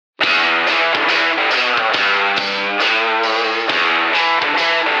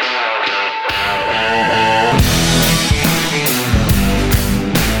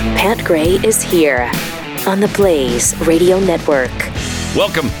Gray is here on the Blaze Radio Network.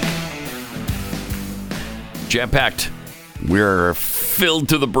 Welcome. Jam-packed. We're filled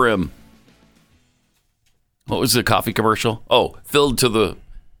to the brim. What was the coffee commercial? Oh, filled to the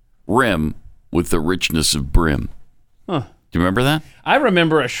rim with the richness of brim. Huh. Do you remember that? I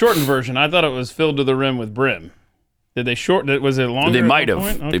remember a shortened version. I thought it was filled to the rim with brim. Did they shorten it? Was it longer? They might have.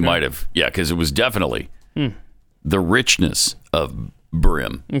 Okay. They might have. Yeah, because it was definitely the richness of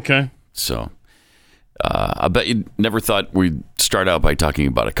brim. Okay. So I bet you never thought we'd start out by talking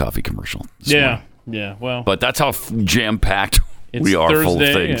about a coffee commercial. Yeah. Yeah. Well, but that's how jam-packed we are, Thursday, full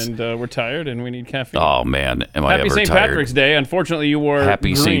of things. And we're tired and we need caffeine. Oh, man. Am I ever Happy St. tired? Patrick's Day. Unfortunately, you wore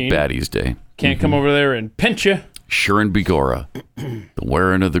Happy green. St. Patty's Day. Can't come over there and pinch you. Sure and Begorra. The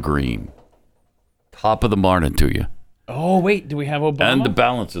wearing of the green. Top of the morning to you. Oh, wait. Do we have Obama? And the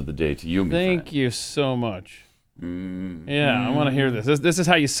balance of the day to you, my Thank friend. you so much. Yeah, I want to hear this. This is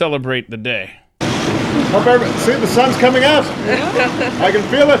how you celebrate the day. Hope everybody, see, the sun's coming out. I can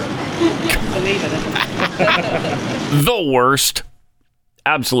feel it. Believe it. The worst.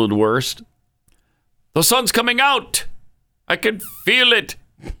 Absolute worst. The sun's coming out. I can feel it.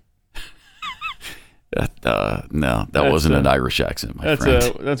 No, that wasn't an Irish accent, my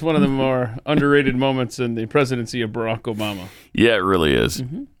friend. That's one of the more underrated moments in the presidency of Barack Obama. Yeah, it really is.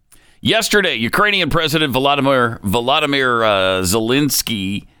 Yesterday, Ukrainian President Volodymyr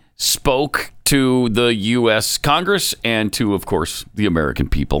Zelenskyy spoke to the U.S. Congress and to, of course, the American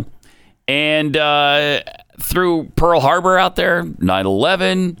people. And through Pearl Harbor out there,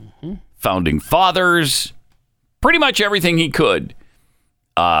 9/11, Founding Fathers, pretty much everything he could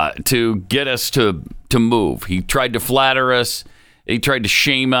to get us to move. He tried to flatter us. He tried to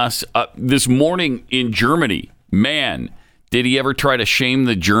shame us. This morning in Germany, man, did he ever try to shame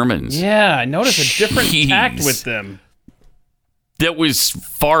the Germans? Yeah, I noticed a different tact with them. That was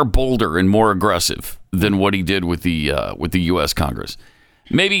far bolder and more aggressive than what he did with the U.S. Congress.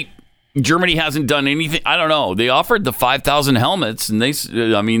 Maybe Germany hasn't done anything. I don't know. They offered the 5,000 helmets, and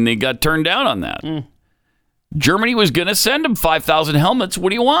they got turned down on that. Germany was going to send him 5,000 helmets. What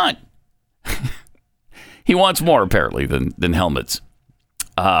do you want? He wants more, apparently, than helmets.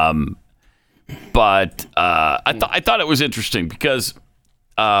 But I thought it was interesting because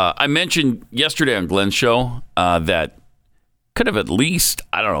I mentioned yesterday on Glenn's show that could have at least,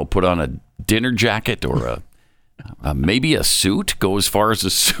 I don't know, put on a dinner jacket or maybe a suit. Go as far as a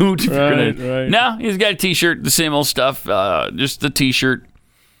suit. Right. No, he's got a T-shirt, the same old stuff. Just the T-shirt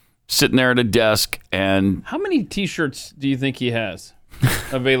sitting there at a desk. And how many T-shirts do you think he has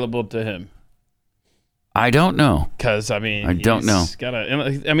available to him? I don't know. Because, I mean, I don't know.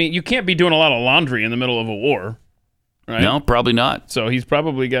 You can't be doing a lot of laundry in the middle of a war, right? No, probably not. So he's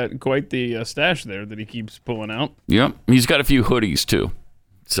probably got quite the stash there that he keeps pulling out. Yep. He's got a few hoodies, too.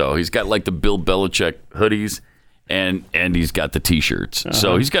 So he's got like the Bill Belichick hoodies, and he's got the T-shirts.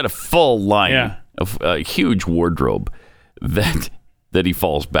 So he's got a full line of a huge wardrobe that he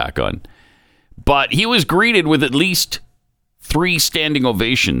falls back on. But he was greeted with at least 3 standing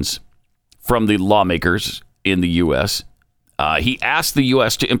ovations from the lawmakers in the U.S. He asked the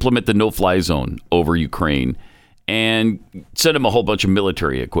U.S. to implement the no-fly zone over Ukraine and send him a whole bunch of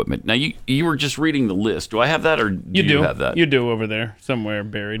military equipment. Now, you were just reading the list. Do I have that, or do you have that? You do over there, somewhere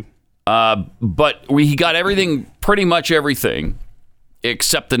buried. But he got pretty much everything,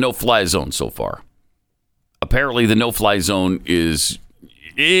 except the no-fly zone so far. Apparently, the no-fly zone is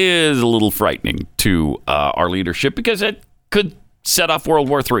a little frightening to our leadership because it could set off World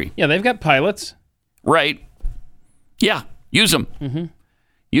War III. Yeah, they've got pilots. Right. Yeah, use them.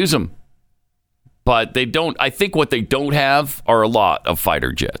 Use them. But they don't. I think what they don't have are a lot of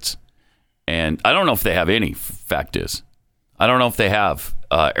fighter jets. And I don't know if they have any, fact is. I don't know if they have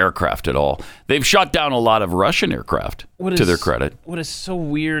aircraft at all. They've shot down a lot of Russian aircraft, to their credit. What is so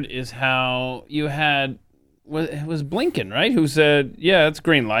weird is how you had, it was Blinken, right, who said, yeah, it's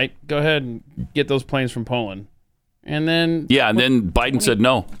green light. Go ahead and get those planes from Poland. And then... Yeah, and then Biden said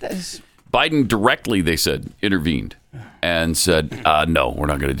no. Biden directly, they said, intervened and said, no, we're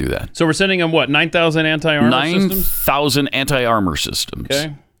not going to do that. So we're sending them, what, 9,000 anti-armor systems? 9,000 anti-armor systems.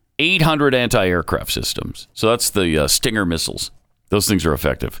 Okay. 800 anti-aircraft systems. So that's the Stinger missiles. Those things are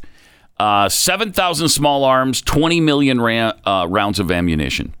effective. 7,000 small arms, 20 million rounds of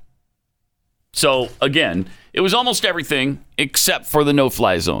ammunition. So, again, it was almost everything except for the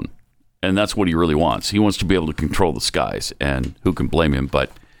no-fly zone. And that's what he really wants. He wants to be able to control the skies, and who can blame him? But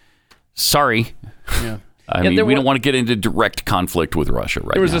sorry. Yeah. I mean, we don't want to get into direct conflict with Russia right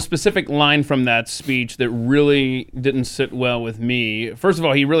now. There was a specific line from that speech that really didn't sit well with me. First of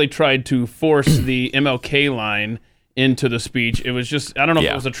all, he really tried to force the MLK line into the speech. It was just, I don't know if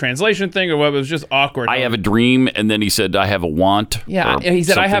it was a translation thing or what, but it was just awkward. I have a dream, and then he said, I have a want. Yeah, he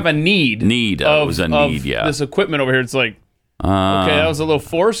said, I have a need. Need. It was a need, yeah. This equipment over here. It's like, okay, that was a little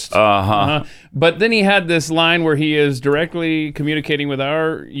forced. But then he had this line where he is directly communicating with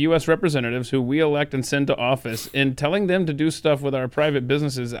our U.S. representatives who we elect and send to office and telling them to do stuff with our private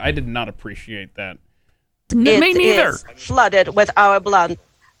businesses. I did not appreciate that. Me neither. Is flooded with our blood.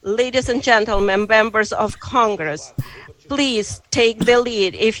 Ladies and gentlemen, members of Congress, please take the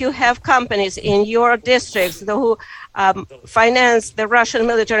lead. If you have companies in your districts who finance the Russian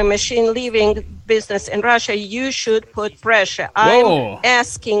military machine leaving business in Russia, you should put pressure. I'm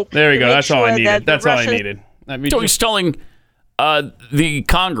asking. There you go. That's all I needed. That's all I needed. So he's telling the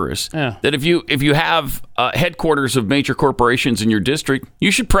Congress that if you have headquarters of major corporations in your district,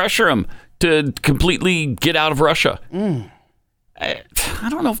 you should pressure them to completely get out of Russia. I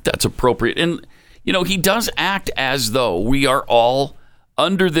don't know if that's appropriate. And, he does act as though we are all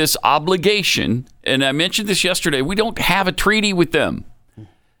under this obligation. And I mentioned this yesterday. We don't have a treaty with them.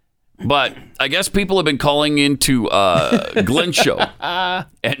 But I guess people have been calling into Glenn's show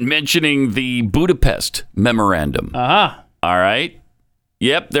and mentioning the Budapest Memorandum. All right.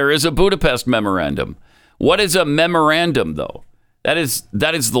 Yep, there is a Budapest Memorandum. What is a memorandum, though? That is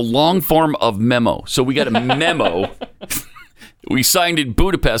the long form of memo. So we got a memo. We signed in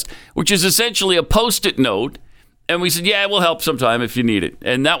Budapest, which is essentially a Post-it note. And we said, yeah, we'll help sometime if you need it.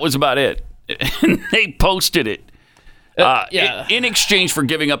 And that was about it. And they posted it in exchange for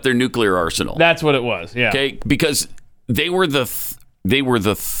giving up their nuclear arsenal. That's what it was, yeah. Okay, because they were the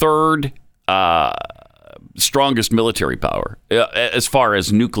third strongest military power as far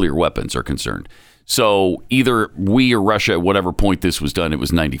as nuclear weapons are concerned. So either we or Russia, at whatever point this was done, it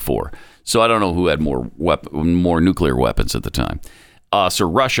was 94. So I don't know who had more nuclear weapons at the time. So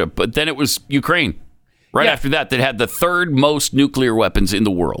Russia, but then it was Ukraine. Right after that had the third most nuclear weapons in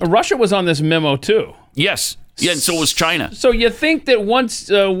the world. Russia was on this memo too. Yes. Yeah, and so was China. So you think that once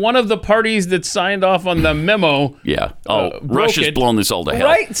one of the parties that signed off on the memo Russia's blown this all to hell.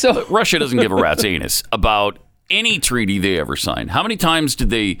 Right? So Russia doesn't give a rat's anus about any treaty they ever signed. How many times did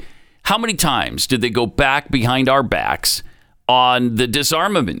they go back behind our backs on the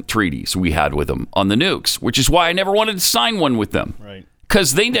disarmament treaties we had with them on the nukes, which is why I never wanted to sign one with them. Right.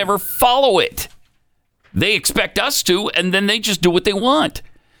 Because they never follow it. They expect us to, and then they just do what they want.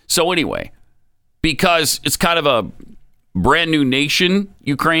 So anyway, because it's kind of a brand new nation,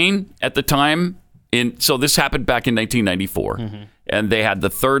 Ukraine, at the time. So this happened back in 1994. And they had the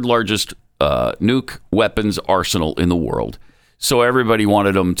third largest nuke weapons arsenal in the world. So everybody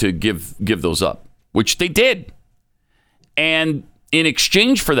wanted them to give those up, which they did. And in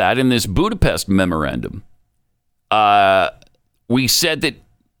exchange for that, in this Budapest Memorandum, we said that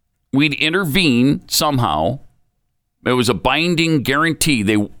we'd intervene somehow. It was a binding guarantee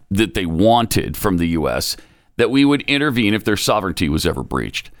that they wanted from the U.S. that we would intervene if their sovereignty was ever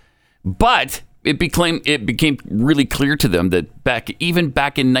breached. But it became really clear to them that even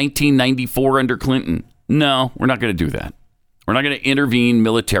back in 1994 under Clinton, no, we're not going to do that. We're not going to intervene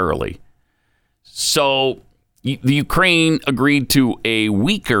militarily. So the Ukraine agreed to a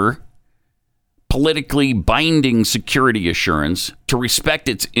weaker, politically binding security assurance to respect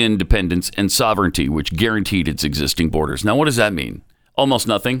its independence and sovereignty, which guaranteed its existing borders. Now, what does that mean? Almost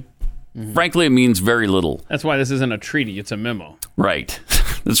nothing. Frankly, it means very little. That's why this isn't a treaty. It's a memo. Right.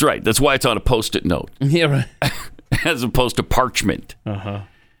 That's right. That's why it's on a Post-it note. Yeah, right. As opposed to parchment.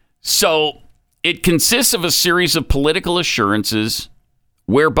 So it consists of a series of political assurances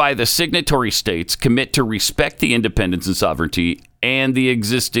whereby the signatory states commit to respect the independence and sovereignty and the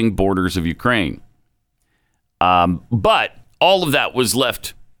existing borders of Ukraine. But all of that was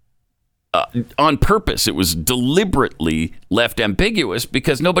left on purpose. It was deliberately left ambiguous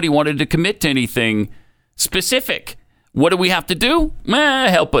because nobody wanted to commit to anything specific. What do we have to do?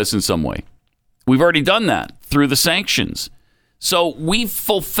 Help us in some way. We've already done that through the sanctions. So we've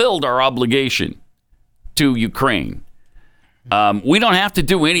fulfilled our obligation to Ukraine. We don't have to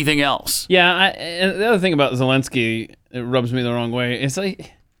do anything else. Yeah, and the other thing about Zelenskyy, it rubs me the wrong way. It's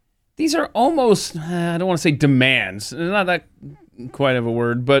like, these are almost, I don't want to say demands. Not that quite of a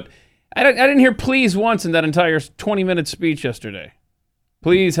word, but I didn't hear please once in that entire 20-minute speech yesterday.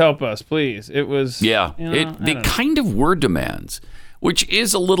 Please help us, please. It was... Yeah, they kind of were demands, which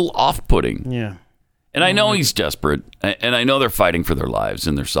is a little off-putting. Yeah. And I know he's desperate, and I know they're fighting for their lives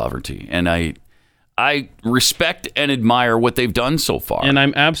and their sovereignty, and I respect and admire what they've done so far. And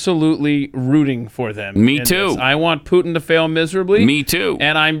I'm absolutely rooting for them. Me too. I want Putin to fail miserably. Me too.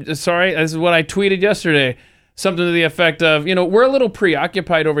 And I'm sorry, this is what I tweeted yesterday. something to the effect of, we're a little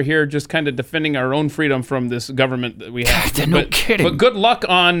preoccupied over here just kind of defending our own freedom from this government that we have. God, no kidding. But good luck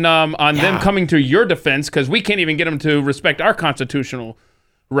on them coming to your defense, because we can't even get them to respect our constitutional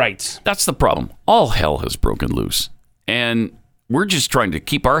rights. That's the problem. All hell has broken loose. And we're just trying to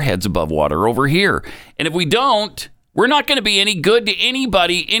keep our heads above water over here. And if we don't, we're not going to be any good to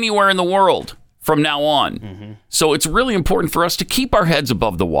anybody anywhere in the world from now on. Mm-hmm. So it's really important for us to keep our heads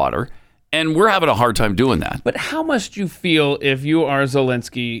above the water. And we're having a hard time doing that. But how must you feel if you are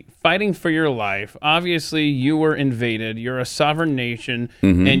Zelenskyy fighting for your life? Obviously, you were invaded. You're a sovereign nation,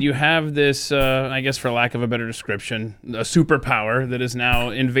 and you have this, I guess for lack of a better description, a superpower that has now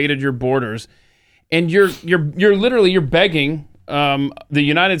invaded your borders. And you're literally begging the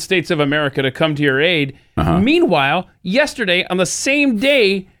United States of America to come to your aid. Meanwhile, yesterday, on the same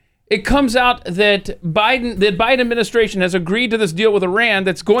day, it comes out that the Biden administration has agreed to this deal with Iran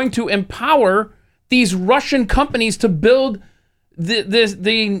that's going to empower these Russian companies to build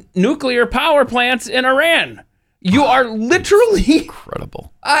the nuclear power plants in Iran. You are literally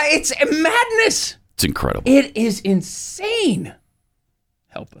incredible. It's madness. It's incredible. It is insane.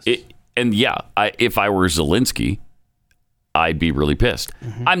 Help us. If I were Zelenskyy, I'd be really pissed.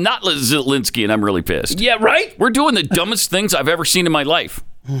 I'm not Zelenskyy, and I'm really pissed. Yeah, right? We're doing the dumbest things I've ever seen in my life.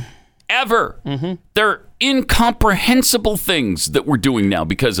 Ever. They're incomprehensible things that we're doing now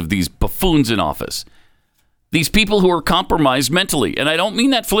because of these buffoons in office. These people who are compromised mentally. And I don't mean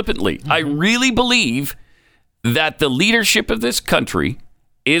that flippantly. I really believe that the leadership of this country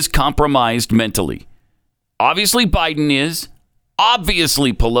is compromised mentally. Obviously, Biden is.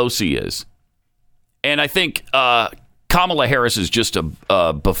 Obviously, Pelosi is. And I think Kamala Harris is just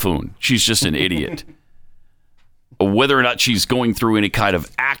a buffoon. She's just an idiot. Whether or not she's going through any kind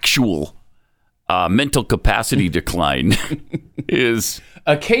of actual mental capacity decline is...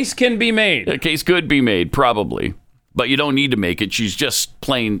 A case can be made. A case could be made, probably. But you don't need to make it. She's just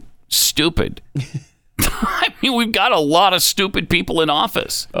plain stupid. I mean, we've got a lot of stupid people in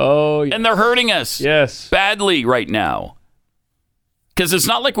office. Oh, yes. And they're hurting us. Yes. Badly right now. Because it's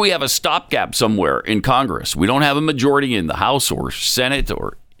not like we have a stopgap somewhere in Congress. We don't have a majority in the House or Senate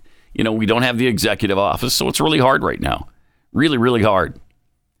or... we don't have the executive office, so it's really hard right now. Really, really hard.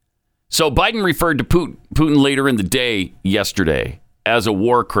 So Biden referred to Putin later in the day yesterday as a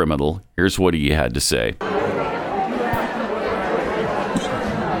war criminal. Here's what he had to say.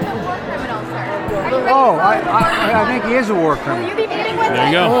 Oh, I think he is a war criminal. There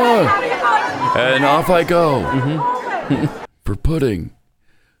you go. And off I go. For pudding.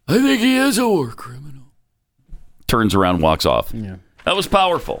 I think he is a war criminal. Turns around, walks off. Yeah. That was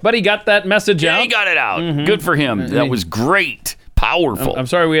powerful. But he got that message out. Yeah, he got it out. Good for him. That was great. Powerful. I'm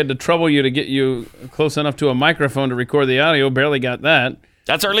sorry we had to trouble you to get you close enough to a microphone to record the audio. Barely got that.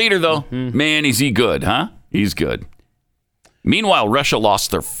 That's our leader, though. Man, is he good, huh? He's good. Meanwhile, Russia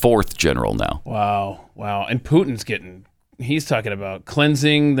lost their fourth general now. Wow. And Putin's he's talking about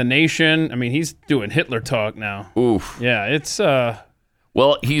cleansing the nation. I mean, he's doing Hitler talk now. Oof. Yeah, it's...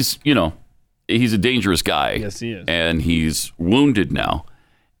 Well, he's a dangerous guy. Yes, he is. And he's wounded now.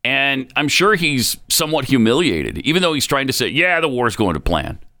 And I'm sure he's somewhat humiliated, even though he's trying to say, yeah, the war's going to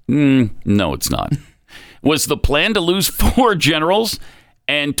plan. No, it's not. Was the plan to lose 4 generals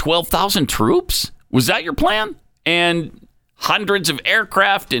and 12,000 troops? Was that your plan? And hundreds of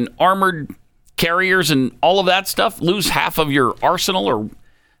aircraft and armored carriers and all of that stuff? Lose half of your arsenal or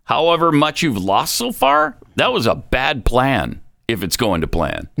however much you've lost so far? That was a bad plan, if it's going to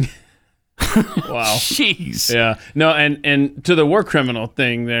plan. Wow. Jeez. Yeah. No, and to the war criminal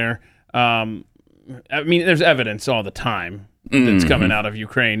thing there, I mean, there's evidence all the time that's coming out of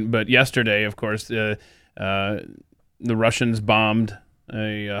Ukraine. But yesterday, of course, the Russians bombed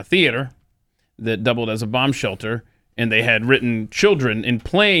a theater that doubled as a bomb shelter, and they had written children in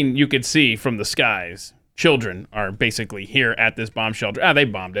plain, you could see from the skies. Children are basically here at this bomb shelter. They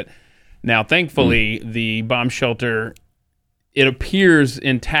bombed it. Now, thankfully, the bomb shelter... It appears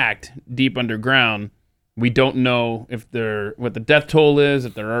intact deep underground. We don't know what the death toll is,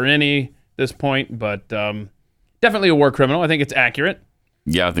 if there are any at this point, but definitely a war criminal. I think it's accurate.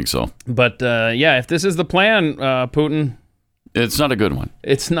 Yeah, I think so. But if this is the plan, Putin, it's not a good one.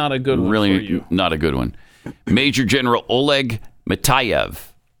 It's not a good one really for you. Not a good one. Major General Oleg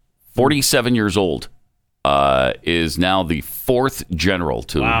Matayev, 47 years old, is now the 4th general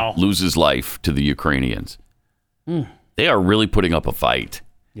to lose his life to the Ukrainians. They are really putting up a fight.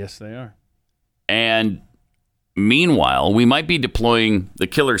 Yes, they are. And meanwhile, we might be deploying the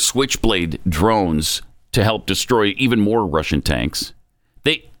killer Switchblade drones to help destroy even more Russian tanks.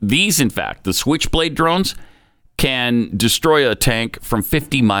 These, in fact, the Switchblade drones can destroy a tank from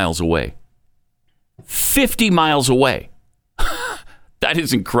 50 miles away. 50 miles away. That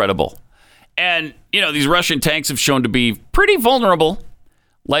is incredible. And, these Russian tanks have shown to be pretty vulnerable.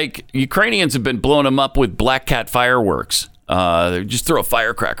 Like, Ukrainians have been blowing them up with Black Cat fireworks. They just throw a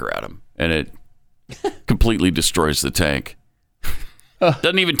firecracker at them, and it completely destroys the tank.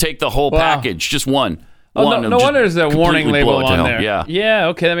 Doesn't even take the whole package, just one. No wonder there's a warning label on there. Yeah. Yeah,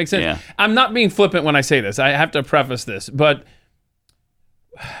 okay, that makes sense. Yeah. I'm not being flippant when I say this. I have to preface this. But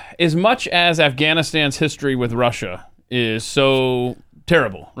as much as Afghanistan's history with Russia is so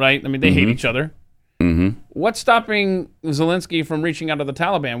terrible, right? I mean, they hate each other. Mm-hmm. What's stopping Zelenskyy from reaching out to the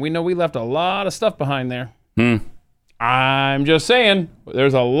Taliban? We know we left a lot of stuff behind there. I'm just saying,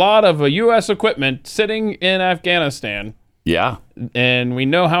 there's a lot of U.S. equipment sitting in Afghanistan. Yeah. And we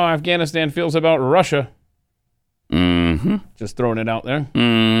know how Afghanistan feels about Russia. Mm-hmm. Just throwing it out there.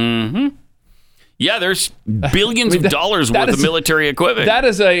 Mm-hmm. Yeah, there's billions of dollars worth of military equipment. That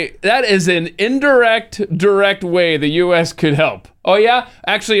is an indirect, direct way the U.S. could help. Oh, yeah?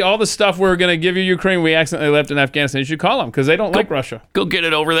 Actually, all the stuff we're going to give you, Ukraine, we accidentally left in Afghanistan. You should call them because they don't like Russia. Go get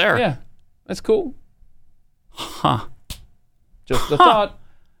it over there. Yeah, that's cool. Huh. Just a thought.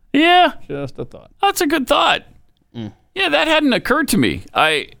 Yeah. Just a thought. That's a good thought. Yeah, that hadn't occurred to me.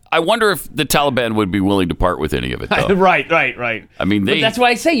 I wonder if the Taliban would be willing to part with any of it, though. Right. I mean, but that's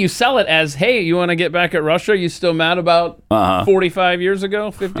why I say you sell it as, hey, you want to get back at Russia? You still mad about 45 years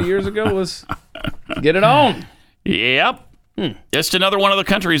ago, 50 years ago? Let's get it on. Yep. Just another one of the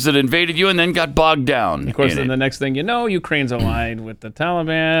countries that invaded you and then got bogged down. Of course, then the next thing you know, Ukraine's aligned with the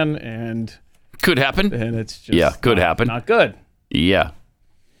Taliban, and could happen. And it's just could happen. Not good. Yeah.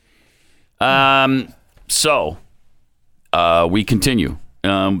 So we continue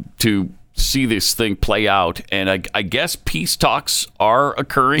to see this thing play out, and I guess peace talks are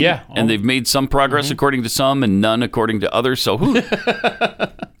occurring. Yeah. And they've made some progress according to some, and none according to others. So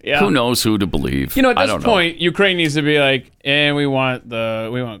who knows who to believe? At this point, Ukraine needs to be like, and we want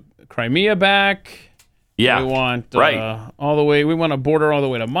Crimea back. Yeah. We want all the way. We want a border all the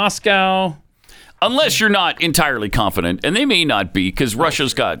way to Moscow. Unless you're not entirely confident, and they may not be, because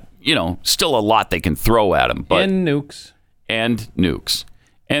Russia's got still a lot they can throw at them. But and nukes.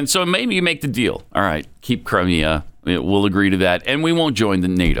 And so maybe you make the deal. All right, keep Crimea. We'll agree to that. And we won't join the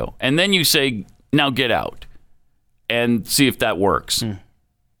NATO. And then you say, now get out. And see if that works.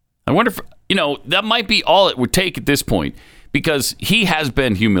 I wonder if, that might be all it would take at this point. Because he has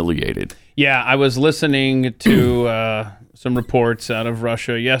been humiliated. Yeah, I was listening to some reports out of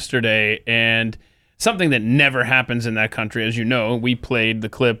Russia yesterday. And something that never happens in that country, as you know, we played the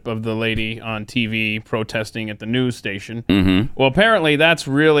clip of the lady on TV protesting at the news station. Well, apparently that's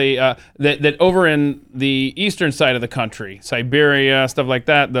really, that over in the eastern side of the country, Siberia, stuff like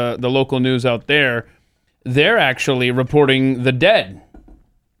that, the local news out there, they're actually reporting the dead.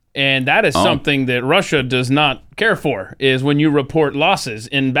 And that is something that Russia does not care for, is when you report losses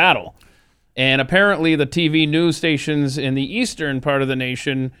in battle. And apparently the TV news stations in the eastern part of the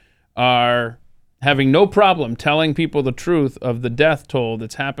nation are having no problem telling people the truth of the death toll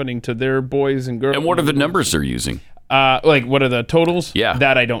that's happening to their boys and girls. And what are the numbers they're using? What are the totals? Yeah.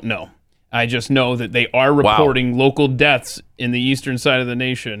 That I don't know. I just know that they are reporting local deaths in the eastern side of the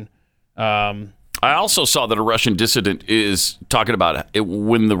nation. I also saw that a Russian dissident is talking about it,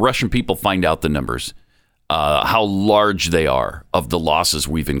 when the Russian people find out the numbers, how large they are of the losses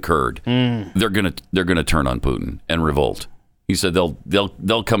we've incurred. They're gonna turn on Putin and revolt. He said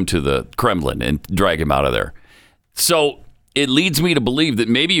they'll come to the Kremlin and drag him out of there. So it leads me to believe that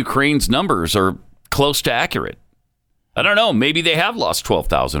maybe Ukraine's numbers are close to accurate. I don't know. Maybe they have lost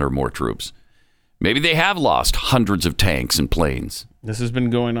 12,000 or more troops. Maybe they have lost hundreds of tanks and planes. This has been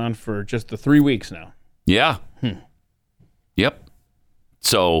going on for just the 3 weeks now. Yeah. Yep.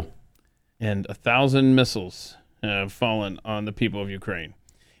 So. And 1,000 missiles have fallen on the people of Ukraine.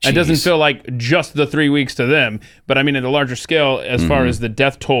 It doesn't feel like just the 3 weeks to them, but I mean at a larger scale, as far as the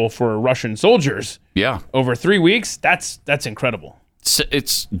death toll for Russian soldiers. Yeah. Over 3 weeks, that's incredible.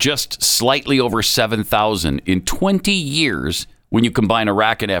 It's just slightly over 7,000 in 20 years when you combine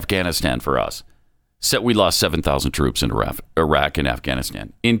Iraq and Afghanistan for us. We lost 7,000 troops in Iraq and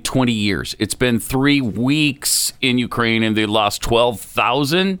Afghanistan in 20 years. It's been 3 weeks in Ukraine and they lost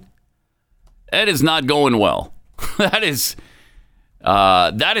 12,000. That is not going well. That is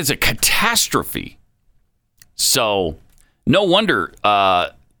a catastrophe. So no wonder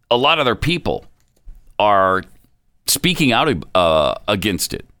a lot of their people are speaking out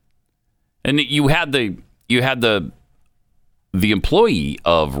against it. And you had the employee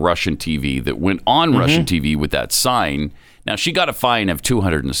of Russian TV that went on Russian TV with that sign. Now she got a fine of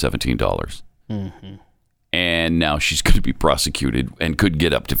 $217. And now she's going to be prosecuted and could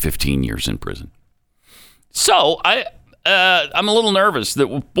get up to 15 years in prison. So I'm a little nervous that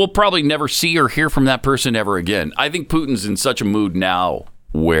we'll probably never see or hear from that person ever again. I think Putin's in such a mood now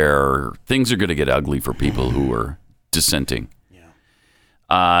where things are going to get ugly for people who are dissenting.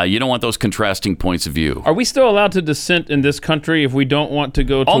 You don't want those contrasting points of view. Are we still allowed to dissent in this country if we don't want to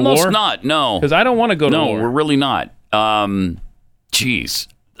go to war? Almost not, no. Because I don't want to go to war. No, we're really not. Geez.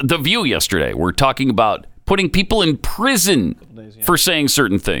 The View yesterday, we're talking about putting people in prison for saying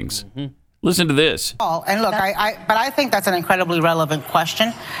certain things. Mm-hmm. Listen to this. And look, but I think that's an incredibly relevant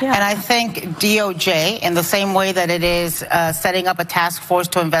question. Yeah. And I think DOJ, in the same way that it is setting up a task force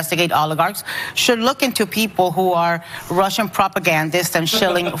to investigate oligarchs, should look into people who are Russian propagandists and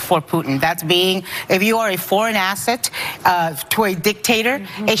shilling for Putin. That's being, if you are a foreign asset to a dictator,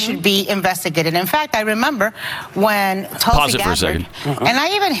 it should be investigated. In fact, I remember when Tulsi Pause it Gabbard, for a second. And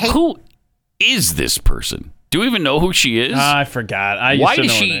I even hate... Who is this person? Do we even know who she is? I forgot. I used to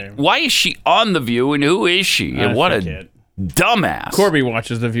know her name. Why is she on The View, and who is she? And what a dumbass. Corby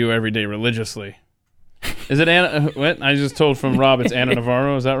watches The View every day religiously. Is it Anna? What? I just told from Rob it's Anna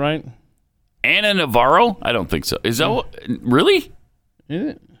Navarro. Is that right? Anna Navarro? I don't think so. Is that really?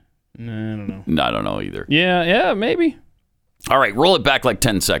 Is it? No, I don't know. No, I don't know either. Yeah, maybe. All right, roll it back like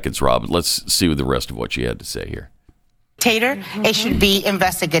 10 seconds, Rob. Let's see the rest of what she had to say here. It should be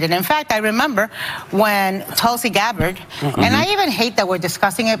investigated. In fact, I remember when Tulsi Gabbard, and I even hate that we're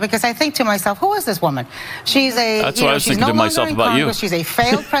discussing it because I think to myself, who is this woman? She's a, That's what I was thinking to myself about you. She's a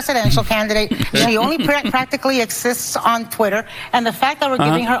failed presidential candidate. She only practically exists on Twitter. And the fact that we're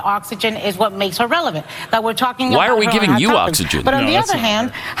giving her oxygen is what makes her relevant. That we're talking Why about are we her giving on you topics. oxygen? But on the other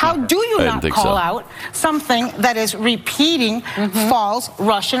hand, how do you not call out something that is repeating false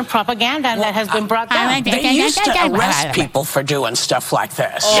Russian propaganda and that has been brought down? They used to arrest people for doing stuff like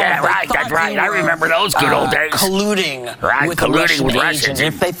this. Yeah, right, that's right. I remember those good old days. Colluding with Russian agents.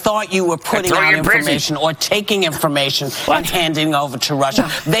 If they thought you were putting out information or taking information and handing over to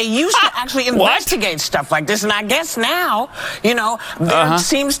Russia, they used to actually investigate stuff like this. And I guess now, there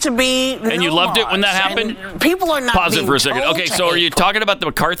seems to be And you loved it when that happened? People are not Pause it for a second. Okay, so are you talking about the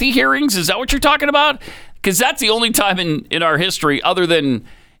McCarthy hearings? Is that what you're talking about? Because that's the only time in our history, other than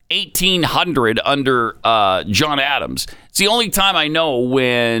 1800 under John Adams. It's the only time I know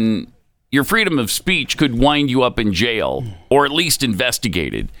when your freedom of speech could wind you up in jail or at least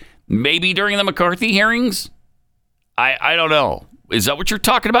investigated. Maybe during the McCarthy hearings? I don't know. Is that what you're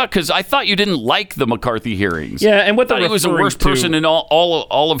talking about? Because I thought you didn't like the McCarthy hearings. Yeah, and what he was the worst person in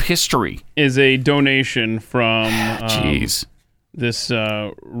all of history. Is a donation from this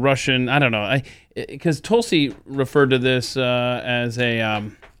Russian, I don't know, because Tulsi referred to this as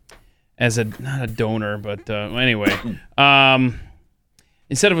not a donor, but anyway,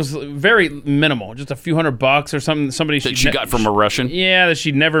 instead it was very minimal, just a few $100 or something. Somebody that she got from a Russian. Yeah, that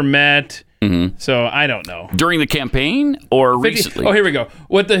she'd never met. Mm-hmm. So I don't know. During the campaign or recently? Oh, here we go.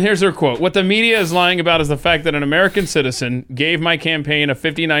 Here's her quote. What the media is lying about is the fact that an American citizen gave my campaign a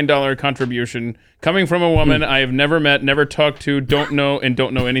 $59 contribution coming from a woman I have never met, never talked to, don't know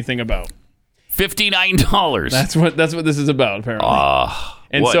anything about. $59. That's what this is about, apparently.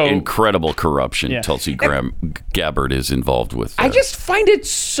 And what incredible corruption Tulsi Gabbard is involved with. I just find it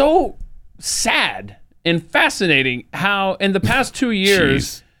so sad and fascinating how in the past 2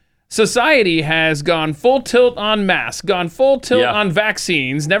 years, society has gone full tilt on masks, gone full tilt on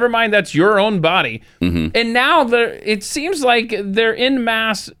vaccines. Never mind, that's your own body. Mm-hmm. And now it seems like they're en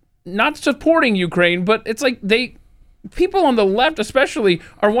masse not supporting Ukraine, but it's like people on the left especially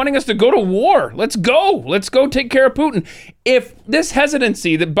are wanting us to go to war. Let's go take care of Putin. If this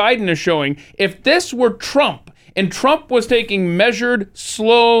hesitancy that Biden is showing, if this were Trump and Trump was taking measured,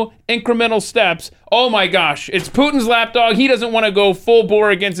 slow, incremental steps, oh my gosh, it's Putin's lapdog. He doesn't want to go full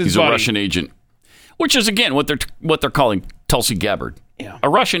bore against his buddy. He's a Russian agent, which is again what they're calling Tulsi Gabbard. Yeah. A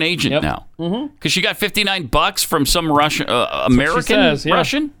Russian agent now. Because she got $59 from some Russian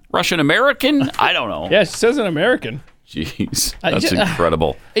American Russian American. I don't know. Yeah, she says an American. Jeez, that's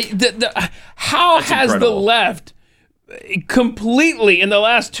incredible. How has the left completely in the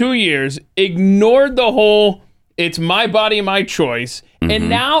last 2 years ignored the whole "it's my body, my choice," and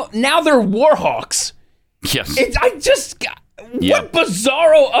now they're war hawks? Yes. What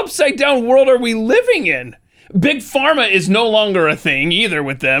bizarro upside down world are we living in? Big Pharma is no longer a thing either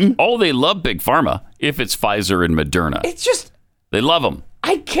with them. Oh, they love Big Pharma if it's Pfizer and Moderna. It's just they love them.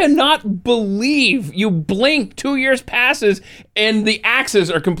 I cannot believe you blink, 2 years passes, and the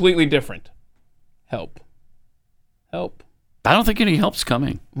axes are completely different. Help. I don't think any help's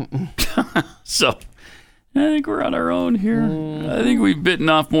coming. So I think we're on our own here. I think we've bitten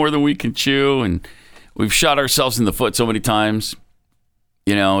off more than we can chew, and we've shot ourselves in the foot so many times.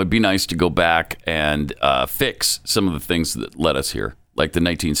 it'd be nice to go back and fix some of the things that led us here, like the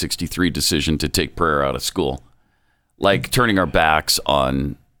 1963 decision to take prayer out of school, like turning our backs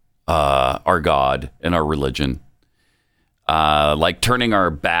on our God and our religion, like turning our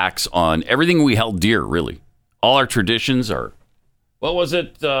backs on everything we held dear, really. All our traditions are, what was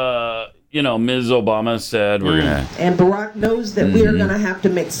it? Ms. Obama said we're going to... And Barack knows that we are going to have to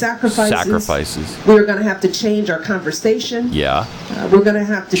make sacrifices. We're going to have to change our conversation. Yeah. We're going to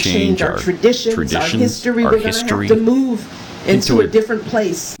have to change our traditions, our history. We're going to have to move into a different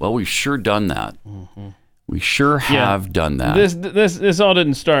place. Well, we've sure done that. Mm-hmm. We sure have done that. This all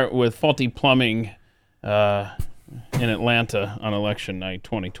didn't start with faulty plumbing in Atlanta on election night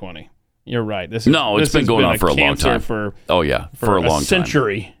 2020. You're right. It's been going on for a long time. For a long time.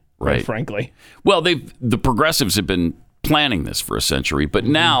 Century. Right. Frankly. Well, the progressives have been planning this for a century, but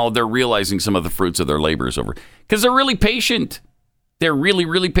now they're realizing some of the fruits of their labor is over because they're really patient. They're really,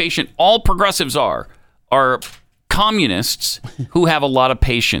 really patient. All progressives are communists who have a lot of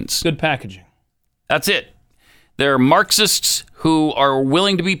patience. Good packaging. That's it. They're Marxists who are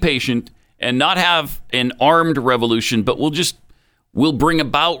willing to be patient and not have an armed revolution, but we'll bring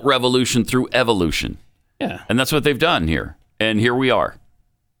about revolution through evolution. Yeah. And that's what they've done here. And here we are.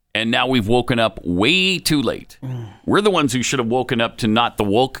 And now we've woken up way too late. We're the ones who should have woken up to not the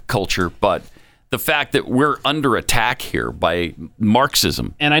woke culture, but the fact that we're under attack here by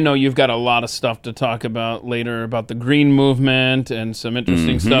Marxism. And I know you've got a lot of stuff to talk about later about the green movement and some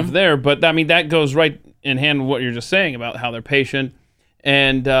interesting stuff there. But, I mean, that goes right in hand with what you're just saying about how they're patient.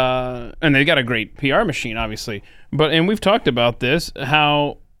 And they got a great PR machine, obviously. And we've talked about this,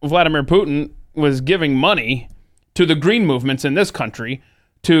 how Vladimir Putin was giving money to the green movements in this country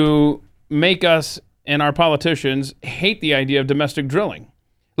to make us and our politicians hate the idea of domestic drilling.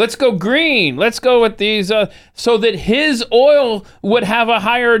 Let's go green. Let's go with these so that his oil would have a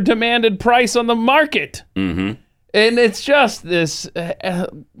higher demanded price on the market. Mm-hmm. And it's just this,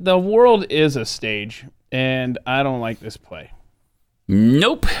 the world is a stage, and I don't like this play.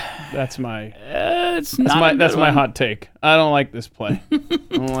 Nope. That's my that's my hot take. I don't like this play. I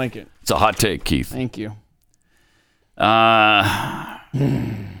don't like it. It's a hot take, Keith. Thank you. All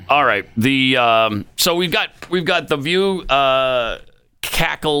right. So we've got the View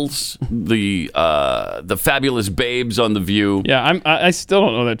cackles, the fabulous babes on the View. Yeah, I still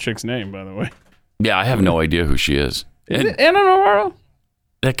don't know that chick's name, by the way. Yeah, I have no idea who she is. Is it Anna Navarro?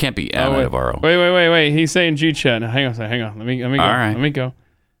 That can't be Anna Navarro. Wait. He's saying G-Chat. Hang on. Let me go. All right. Let me go.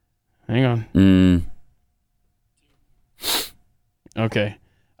 Hang on. Okay.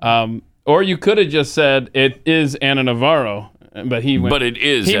 Or you could have just said it is Anna Navarro, but he went. But it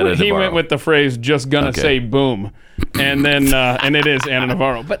is Anna Navarro. He went with the phrase "just gonna say boom," and then and it is Anna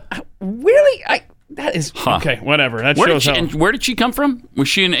Navarro. But really, that is okay. Whatever. That shows how. Where did she come from? Was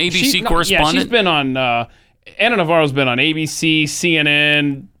she an ABC correspondent? Yeah, she's been on. Anna Navarro's been on ABC,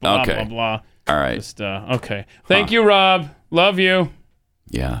 CNN. Blah blah blah. All right. Just okay. Thank you, Rob. Love you.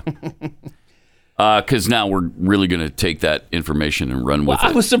 Yeah. Because now we're really going to take that information and run with it.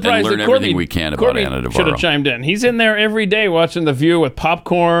 I was surprised and learn that Corby, everything we can about Anna Navarro. Should have chimed in. He's in there every day watching The View with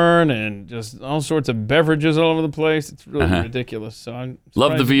popcorn and just all sorts of beverages all over the place. It's really ridiculous. So I'm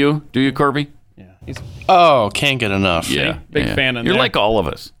love The View. Do you, Corby? Yeah. Can't get enough. Yeah. Big fan of that. You're like all of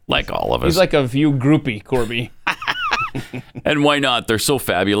us. He's like a View groupie, Corby. And why not? They're so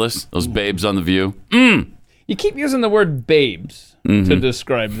fabulous. Those babes on The View. You keep using the word babes to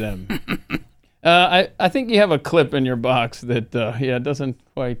describe them. I think you have a clip in your box that, doesn't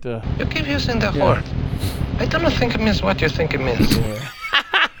quite... You keep using the word. I don't think it means what you think it means.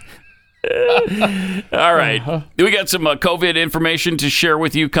 All right. We got some COVID information to share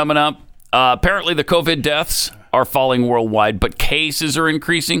with you coming up. Apparently, the COVID deaths are falling worldwide, but cases are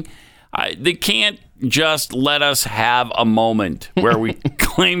increasing. They can't just let us have a moment where we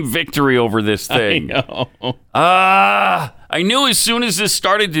claim victory over this thing. I know. I knew as soon as this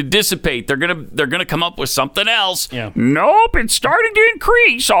started to dissipate, they're gonna come up with something else. Yeah. Nope, it's starting to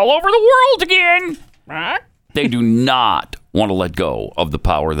increase all over the world again. They do not want to let go of the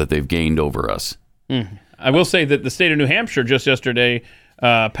power that they've gained over us. I will say that the state of New Hampshire just yesterday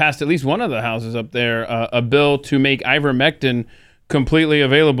passed at least one of the houses up there a bill to make ivermectin completely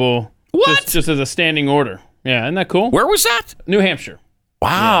available. What? Just as a standing order. Yeah, isn't that cool? Where was that? New Hampshire.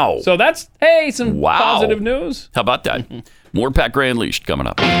 Wow. Yeah. So that's, some positive news. How about that? More Pat Gray Unleashed coming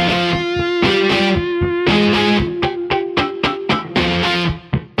up. Pat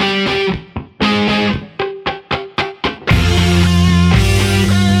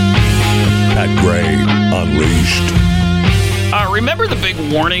Gray Unleashed. Remember the big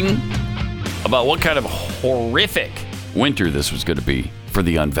warning about what kind of horrific winter this was going to be for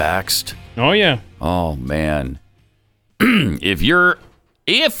the unvaxxed. Oh, yeah. Oh, man. If you're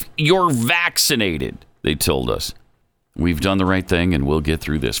vaccinated, they told us, we've done the right thing and we'll get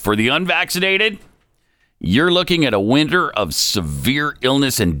through this. For the unvaccinated, you're looking at a winter of severe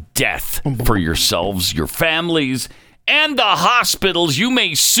illness and death for yourselves, your families, and the hospitals you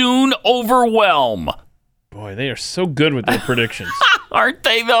may soon overwhelm. Boy, they are so good with their predictions. Aren't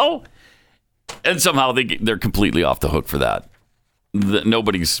they, though? And somehow they're completely off the hook for that.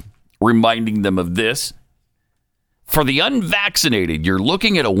 Nobody's reminding them of this. For the unvaccinated, you're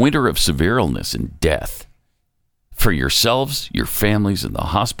looking at a winter of severe illness and death for yourselves, your families, and the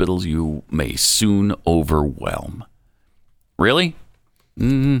hospitals you may soon overwhelm. Really?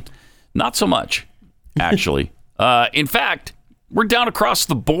 Not so much, actually. In fact, we're down across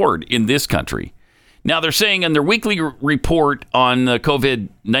the board in this country. Now, they're saying in their weekly report on the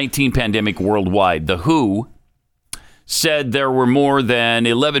COVID-19 pandemic worldwide, the WHO said there were more than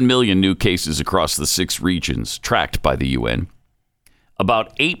 11 million new cases across the 6 regions tracked by the UN,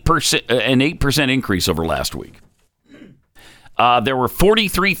 about 8%, an 8% increase over last week. There were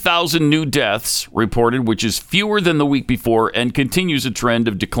 43,000 new deaths reported, which is fewer than the week before and continues a trend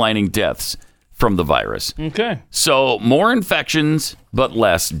of declining deaths from the virus. Okay. So more infections, but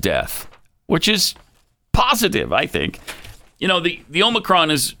less death, which is positive, I think. You know, the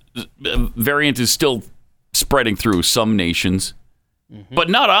Omicron variant is still spreading through some nations, but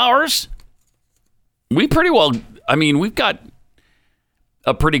not ours. We pretty well, I mean, we've got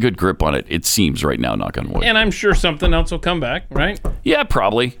a pretty good grip on it, it seems right now, knock on wood. And I'm sure something else will come back, right? Yeah,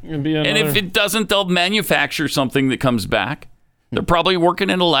 probably. It'll be another... And if it doesn't, they'll manufacture something that comes back. They're probably working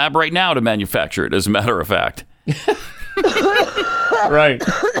in a lab right now to manufacture it, as a matter of fact. Right.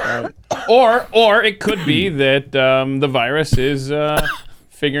 Or it could be that the virus is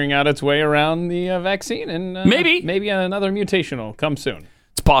figuring out its way around the vaccine, and maybe another mutation will come soon.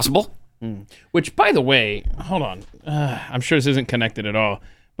 It's possible. Which, by the way, hold on. I'm sure this isn't connected at all.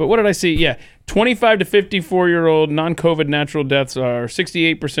 But what did I see? Yeah, 25 to 54-year-old non-COVID natural deaths are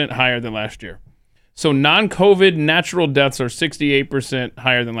 68% higher than last year. So non-COVID natural deaths are 68%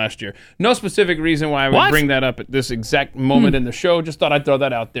 higher than last year. No specific reason why I would bring that up at this exact moment in the show. Just thought I'd throw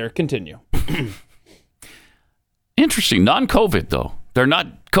that out there. Continue. Interesting. Non-COVID, though. They're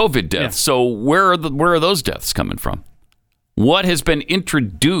not COVID deaths. Yeah. So where are those deaths coming from? What has been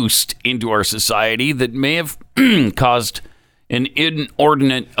introduced into our society that may have caused an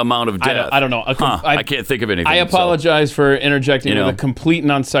inordinate amount of death? I don't know. I can't think of anything. I apologize for interjecting with a complete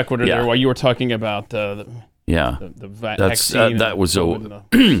non sequitur there while you were talking about the vaccine. That was a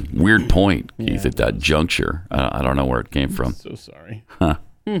weird point, Keith, at that juncture. I don't know where it came from. So sorry.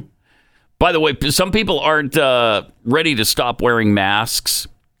 By the way, some people aren't ready to stop wearing masks,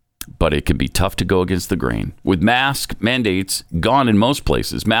 but it can be tough to go against the grain. With mask mandates gone in most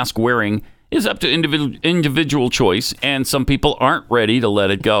places, mask wearing is up to individual choice, and some people aren't ready to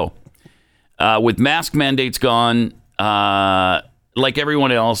let it go. With mask mandates gone, like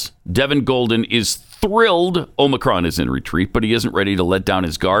everyone else, Devin Golden is thrilled Omicron is in retreat, but he isn't ready to let down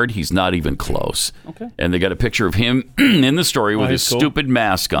his guard. He's not even close. Okay. And they got a picture of him in the story with his stupid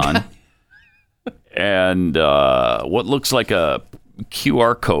mask on and what looks like a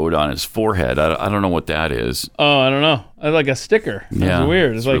QR code on his forehead. I don't know what that is. Oh, I don't know. It's like a sticker. That's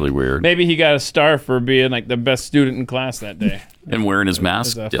weird. It's really weird. Maybe he got a star for being like the best student in class that day. And wearing his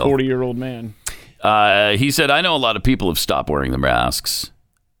mask as a 40-year-old man. He said, I know a lot of people have stopped wearing their masks,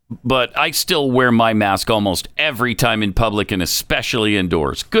 but I still wear my mask almost every time in public and especially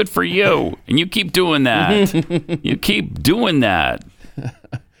indoors. Good for you. And you keep doing that. You keep doing that.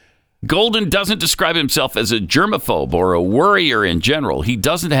 Golden doesn't describe himself as a germaphobe or a worrier in general. He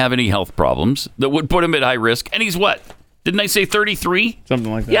doesn't have any health problems that would put him at high risk. And he's what? Didn't I say 33?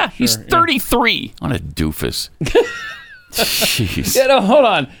 Something like that. Yeah, he's 33. What a doofus. Jeez. Yeah, no, hold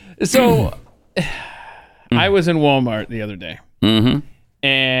on. So I was in Walmart the other day. Mm-hmm.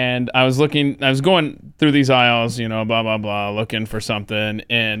 And I was going through these aisles, blah, blah, blah, looking for something.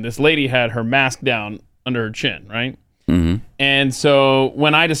 And this lady had her mask down under her chin, right? Mm-hmm. And so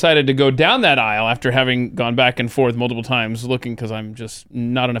when I decided to go down that aisle after having gone back and forth multiple times looking, because I'm just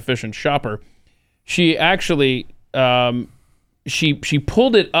not an efficient shopper, she actually she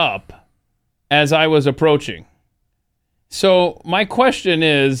pulled it up as I was approaching. So my question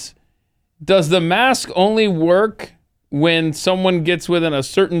is, does the mask only work when someone gets within a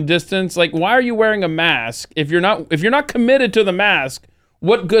certain distance? Like, why are you wearing a mask if you're not committed to the mask?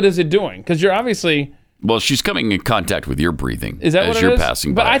 What good is it doing? Because you're obviously Well, she's coming in contact with your breathing Is that as what you're it is?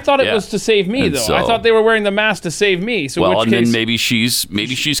 passing But by. I thought it was to save me, And though. so- I thought they were wearing the mask to save me. So well, which and case, then maybe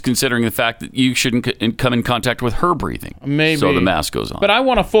she's considering the fact that you shouldn't come in contact with her breathing. Maybe. So the mask goes on. But I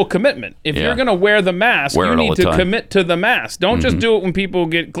want a full commitment. If Yeah. you're going to wear the mask, Wear you it all need the to time. commit to the mask. Don't just do it when people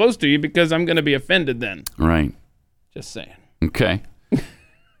get close to you because I'm going to be offended then. Right. Just saying. Okay.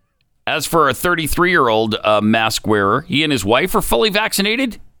 As for a 33-year-old mask wearer, he and his wife are fully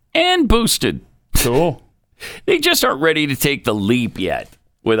vaccinated and boosted. Cool. They just aren't ready to take the leap yet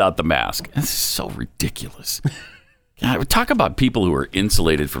without the mask. This is so ridiculous. God, talk about people who are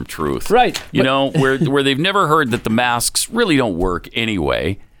insulated from truth. Right. You know, where they've never heard that the masks really don't work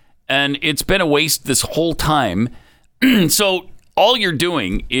anyway. And it's been a waste this whole time. So all you're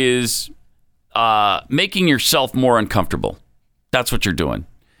doing is making yourself more uncomfortable. That's what you're doing.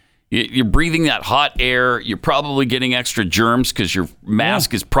 You're breathing that hot air. You're probably getting extra germs because your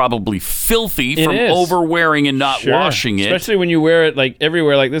mask is probably filthy from overwearing and not washing it. Especially when you wear it like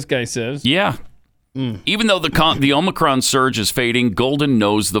everywhere, like this guy says. Yeah. Even though the Omicron surge is fading, Golden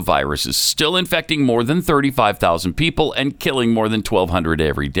knows the virus is still infecting more than 35,000 people and killing more than 1,200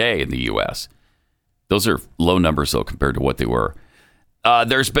 every day in the U.S. Those are low numbers, though, compared to what they were.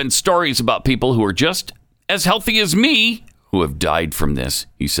 There's been stories about people who are just as healthy as me who have died from this.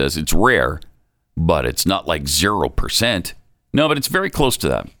 He says it's rare, but it's not like 0%. No, but it's very close to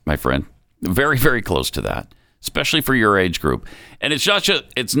that, my friend. Very, very close to that, especially for your age group. And it's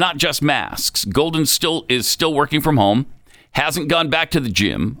not just masks. Golden is still working from home, hasn't gone back to the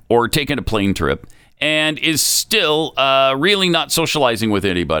gym or taken a plane trip, and is still really not socializing with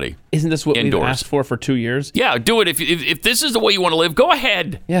anybody. Isn't this what indoors. we've asked for 2 years? Yeah, do it. If this is the way you want to live, go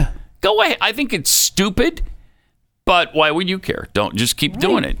ahead. Yeah. Go ahead. I think it's stupid. But why would you care? Don't just keep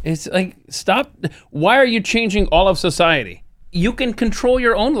doing it. It's like, stop. Why are you changing all of society? You can control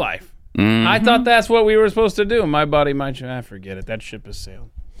your own life. I thought that's what we were supposed to do. My body, my choice. Forget it. That ship has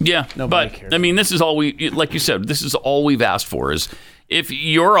sailed. Yeah, Nobody but cares. I mean, this is all like you said, this is all we've asked for is if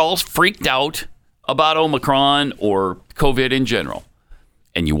you're all freaked out about Omicron or COVID in general,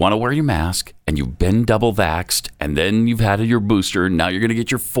 and you want to wear your mask, and you've been double vaxxed, and then you've had your booster, and now you're going to get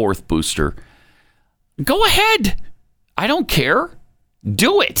your fourth booster, go ahead. I don't care.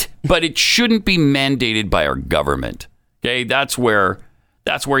 Do it. But it shouldn't be mandated by our government. Okay, that's where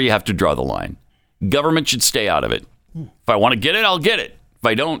you have to draw the line. Government should stay out of it. If I want to get it, I'll get it. If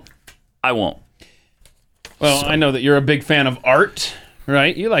I don't, I won't. Well, I know that you're a big fan of art,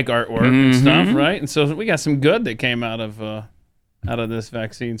 right? You like artwork and stuff, right? And so we got some good that came out of this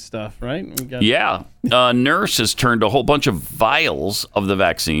vaccine stuff, right? Yeah. A nurse has turned a whole bunch of vials of the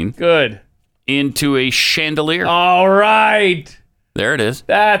vaccine into a chandelier. All right. There it is.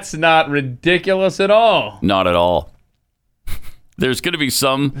 That's not ridiculous at all. Not at all. There's going to be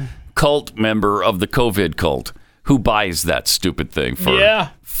some cult member of the COVID cult who buys that stupid thing for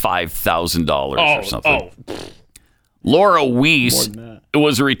 $5,000 or something. Laura Weiss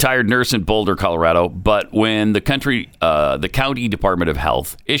was a retired nurse in Boulder, Colorado, but when the county Department of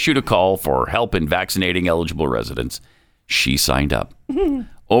Health issued a call for help in vaccinating eligible residents, she signed up.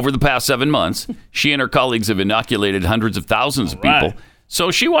 Over the past 7 months, she and her colleagues have inoculated hundreds of thousands of people. So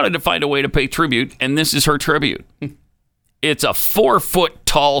she wanted to find a way to pay tribute, and this is her tribute. It's a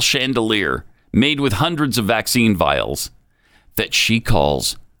 4-foot-tall chandelier made with hundreds of vaccine vials that she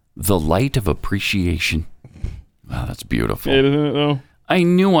calls the light of appreciation. Wow, that's beautiful. Isn't it, though? I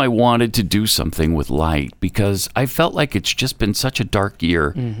knew I wanted to do something with light because I felt like it's just been such a dark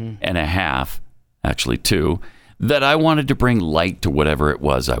year and a half, actually 2, that I wanted to bring light to whatever it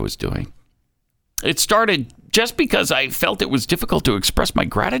was I was doing. It started just because I felt it was difficult to express my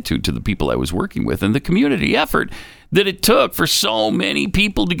gratitude to the people I was working with and the community effort that it took for so many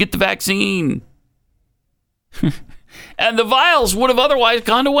people to get the vaccine. And the vials would have otherwise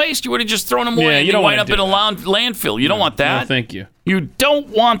gone to waste. You would have just thrown them away and you wind up in a landfill. You don't want that. No, thank you. You don't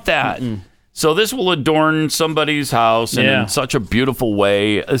want that. So this will adorn somebody's house in such a beautiful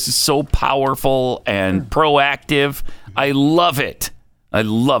way. This is so powerful and proactive. I love it. I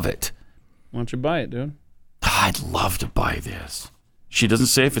love it. Why don't you buy it, dude? I'd love to buy this. She doesn't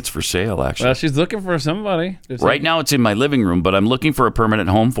say if it's for sale, actually. Well, she's looking for somebody. Right now it's in my living room, but I'm looking for a permanent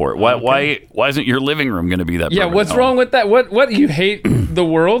home for it. Why isn't your living room going to be that permanent Yeah, what's home? wrong with that? What you hate the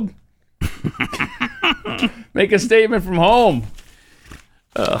world? Make a statement from home.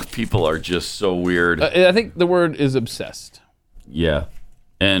 People are just so weird. I think the word is obsessed. Yeah.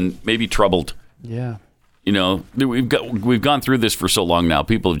 And maybe troubled. Yeah. You know, we've gone through this for so long now.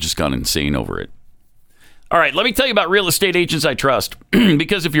 People have just gone insane over it. All right, let me tell you about real estate agents I trust.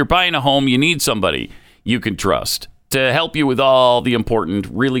 Because if you're buying a home, you need somebody you can trust. to help you with all the important,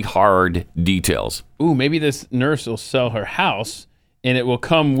 really hard details. Ooh, maybe this nurse will sell her house, and it will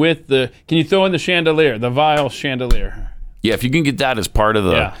come with the... Can you throw in the chandelier, the vial chandelier? Yeah, if you can get that as part of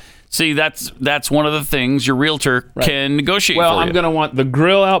the... Yeah. See, that's one of the things your realtor can negotiate for you. Well, I'm going to want the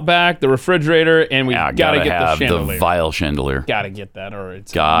grill out back, the refrigerator, and we got to get the chandelier. The vial chandelier. Got to get that, or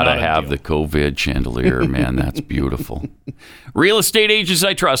it's gotta have the COVID chandelier, man. That's beautiful. Real estate agents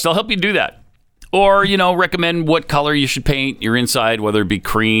I trust. I'll help you do that. Or, recommend what color you should paint your inside, whether it be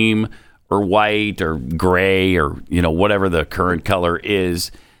cream or white or gray or, whatever the current color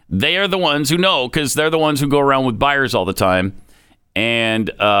is. They are the ones who know, because they're the ones who go around with buyers all the time. And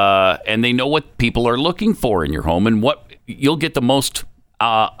they know what people are looking for in your home and what you'll get the most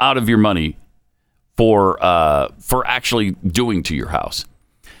out of your money for actually doing to your house.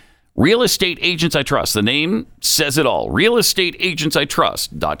 Real Estate Agents I Trust. The name says it all.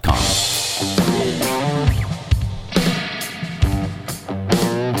 realestateagentsitrust.com.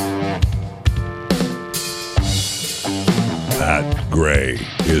 Pat Gray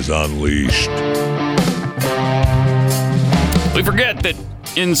is unleashed. We forget that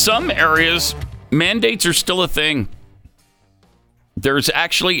in some areas, mandates are still a thing. There's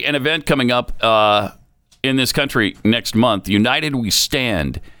actually an event coming up in this country next month. United we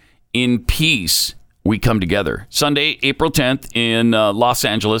stand. In peace we come together. Sunday, April 10th in Los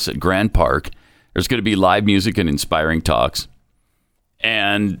Angeles at Grand Park. There's going to be live music and inspiring talks.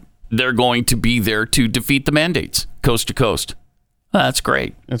 And they're going to be there to defeat the mandates, coast to coast. That's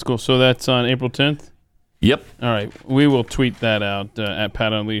great. That's cool. So that's on April 10th? Yep. All right. We will tweet that out at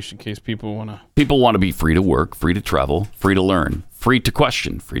Pat Unleashed in case people want to. People want to be free to work, free to travel, free to learn, free to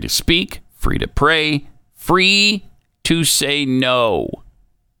question, free to speak, free to pray, free to say no.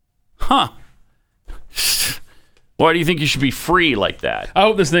 Huh. Why do you think you should be free like that? I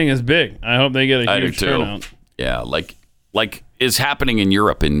hope this thing is big. I hope they get a huge turnout. Yeah, like is happening in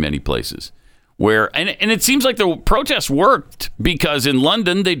Europe in many places. Where and it seems like the protests worked because in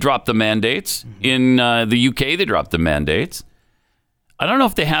London they dropped the mandates. In the UK they dropped the mandates. I don't know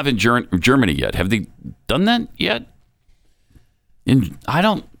if they have in Germany yet. Have they done that yet? I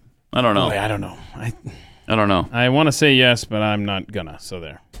don't know. Boy, I don't know. I don't know. I want to say yes, but I'm not gonna. So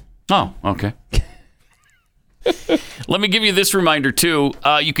there. Oh, okay. Let me give you this reminder too.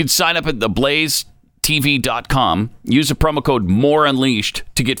 You can sign up at theblazetv.com. Use the promo code MOREUNLEASHED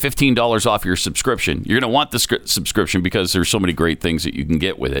to get $15 off your subscription. You're going to want the subscription because there's so many great things that you can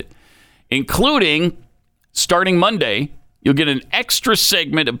get with it, including starting Monday, you'll get an extra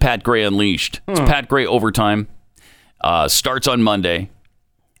segment of Pat Gray Unleashed. It's Pat Gray Overtime. Starts on Monday.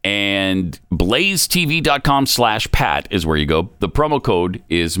 And blazetv.com/Pat is where you go. The promo code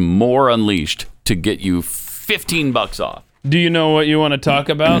is MOREUNLEASHED to get you $15 off. Do you know what you want to talk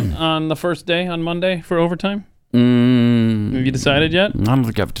about on the first day, on Monday, for overtime? Have you decided yet? I don't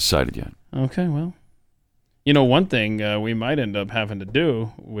think I've decided yet. Okay, well. One thing we might end up having to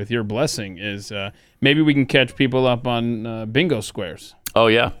do with your blessing is maybe we can catch people up on bingo squares. Oh,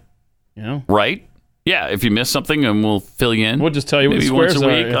 yeah. Right? Yeah, if you miss something, and we'll fill you in. We'll just tell you what the squares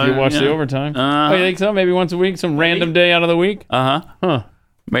are if you watch the overtime. Oh, you think so? Maybe once a week? Some random day out of the week? Uh-huh. Huh.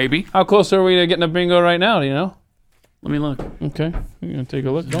 Maybe. How close are we to getting a bingo right now? Do you know? Let me look. Okay. You're going to take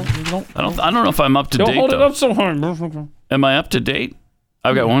a look? I don't know if I'm up to date, Don't hold it up so hard. Am I up to date?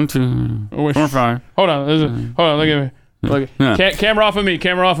 I've got 1, 2, 4, 5. Hold on. Look at me. Camera off of me.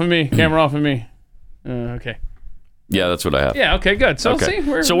 Camera off of me. Camera off of me. Okay. Yeah, that's what I have. Yeah, okay, good. So, see,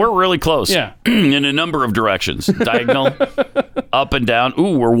 we're really close. Yeah. In a number of directions. Diagonal, up and down.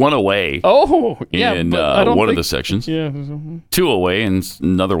 Ooh, we're 1 away. Oh, yeah. In one of the sections. Yeah. 2 away in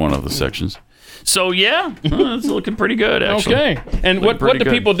another one of the sections. So, yeah, it's looking pretty good, actually. Okay. And what do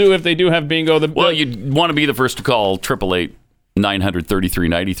people do if they do have bingo? Well, you want to be the first to call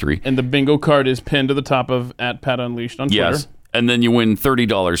 888-900-3393. And the bingo card is pinned to the top of @Pat Unleashed on Twitter. Yes. And then you win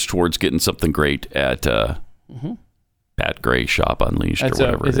 $30 towards getting something great at Pat Gray Shop Unleashed or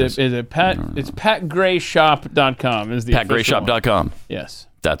whatever it is. Is it Pat? It's patgrayshop.com is the patgrayshop.com. Yes.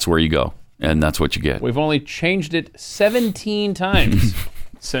 That's where you go. And that's what you get. We've only changed it 17 times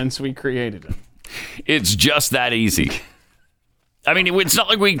since we created it. It's just that easy. I mean, it's not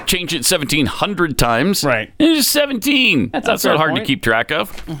like we changed it 1,700 times. Right. It's just 17. That's not hard to point. keep track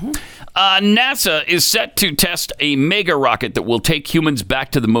of. NASA is set to test a mega rocket that will take humans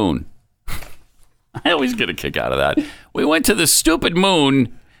back to the moon. I always get a kick out of that. We went to the stupid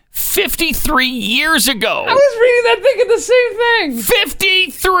moon 53 years ago. I was reading that thinking the same thing.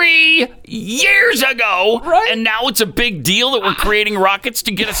 53 years ago. Right. And now it's a big deal that we're creating rockets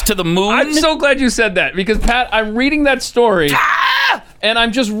to get us to the moon. I'm so glad you said that because, Pat, I'm reading that story and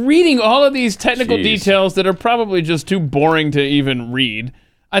I'm just reading all of these technical details that are probably just too boring to even read.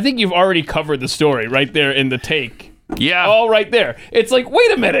 I think you've already covered the story right there in the take. Yeah. All right there. It's like,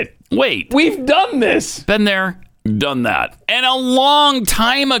 wait a minute. Wait. We've done this. Been there, done that. And a long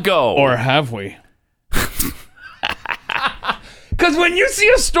time ago. Or have we? Because when you see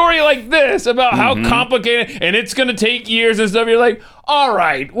a story like this about how complicated and it's going to take years and stuff, you're like, all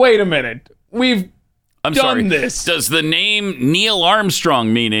right, wait a minute. We've done this. Does the name Neil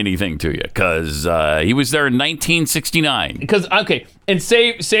Armstrong mean anything to you? Because he was there in 1969. Because, okay, and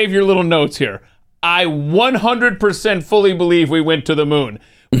save your little notes here. I 100% fully believe we went to the moon.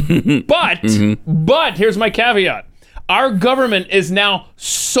 But here's my caveat. Our government is now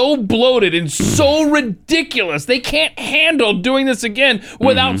so bloated and so ridiculous. They can't handle doing this again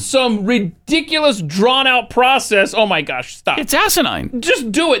without some ridiculous drawn-out process. Oh, my gosh, stop. It's asinine.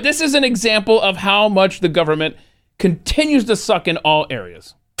 Just do it. This is an example of how much the government continues to suck in all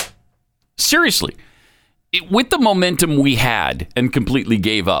areas. Seriously. With the momentum we had and completely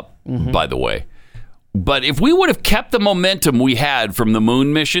gave up, by the way. But if we would have kept the momentum we had from the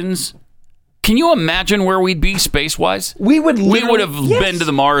moon missions, can you imagine where we'd be space-wise? We would have been to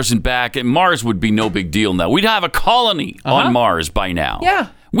the Mars and back, and Mars would be no big deal now. We'd have a colony on Mars by now. Yeah.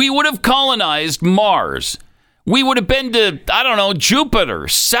 We would have colonized Mars. We would have been to, I don't know, Jupiter,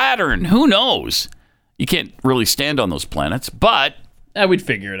 Saturn, who knows? You can't really stand on those planets, but... we'd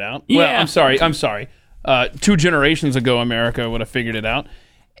figure it out. Yeah. Well, I'm sorry. 2 generations ago, America would have figured it out.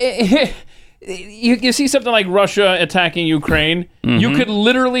 You see something like Russia attacking Ukraine, you could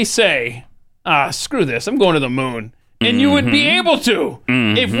literally say, screw this, I'm going to the moon. And you would be able to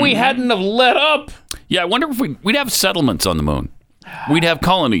if we hadn't have let up. Yeah, I wonder if we'd have settlements on the moon. We'd have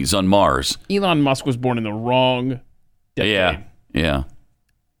colonies on Mars. Elon Musk was born in the wrong decade. Yeah.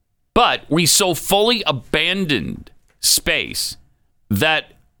 But we so fully abandoned space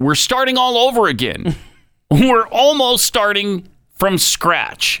that we're starting all over again. We're almost starting from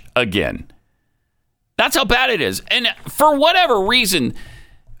scratch again. That's how bad it is. And for whatever reason,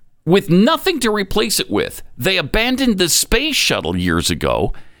 with nothing to replace it with, they abandoned the space shuttle years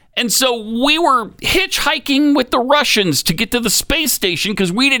ago. And so we were hitchhiking with the Russians to get to the space station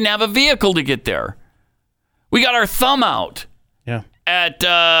because we didn't have a vehicle to get there. We got our thumb out at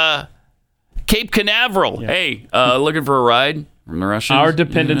Cape Canaveral. Yeah. Hey, looking for a ride from the Russians? Our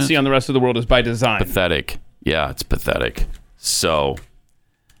dependency on the rest of the world is by design. Pathetic. Yeah, it's pathetic. So...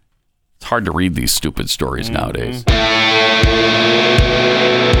 it's hard to read these stupid stories nowadays.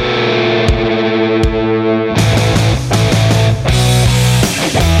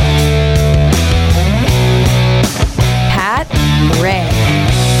 Pat Gray.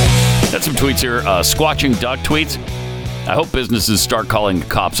 Got some tweets here. Squatching duck tweets. I hope businesses start calling the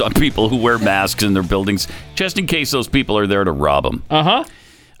cops on people who wear masks in their buildings, just in case those people are there to rob them.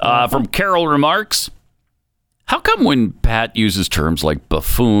 From Carol Remarks. How come when Pat uses terms like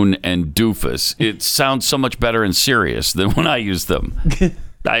buffoon and doofus, it sounds so much better and serious than when I use them?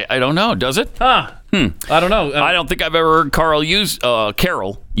 I don't know. Does it? I don't know. I don't think I've ever heard Carol use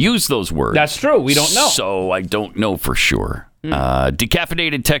those words. That's true. We don't know. So I don't know for sure.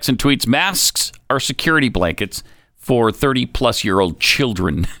 Decaffeinated Texan tweets, masks are security blankets for 30-plus-year-old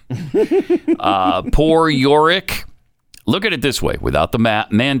children. Poor Yorick. Look at it this way. Without the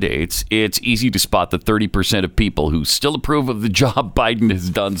mandates, it's easy to spot the 30% of people who still approve of the job Biden has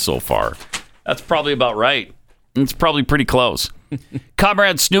done so far. That's probably about right. It's probably pretty close.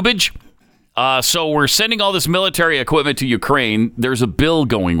 Comrade Snoobage. So we're sending all this military equipment to Ukraine. There's a bill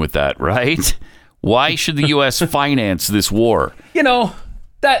going with that, right? Why should the U.S. finance this war? You know,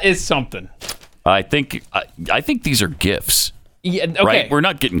 that is something. I think these are gifts. Yeah, okay. Right? We're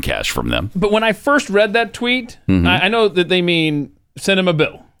not getting cash from them. But when I first read that tweet, I know that they mean send him a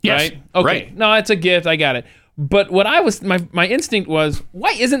bill. Yes, right? Okay. Right. No, it's a gift. I got it. But what my instinct was,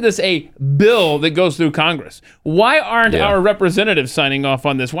 why isn't this a bill that goes through Congress? Why aren't our representatives signing off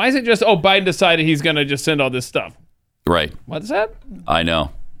on this? Why is it just, Biden decided he's going to just send all this stuff? Right. What's that? I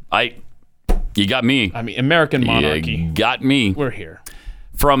know. You got me. I mean, American monarchy. You got me. We're here.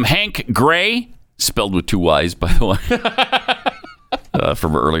 From Hank Gray, spelled with 2 Y's, by the way.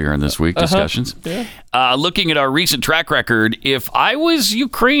 From earlier in this week discussions. Yeah. Looking at our recent track record, if I was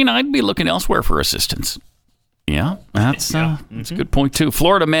Ukraine, I'd be looking elsewhere for assistance. Yeah, that's a good point, too.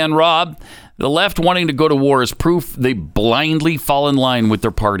 Florida man Rob, the left wanting to go to war is proof they blindly fall in line with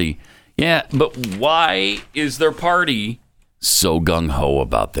their party. Yeah, but why is their party so gung-ho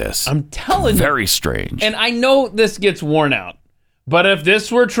about this. I'm telling you. Very strange. And I know this gets worn out, but if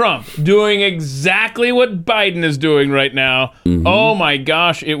this were Trump doing exactly what Biden is doing right now, oh my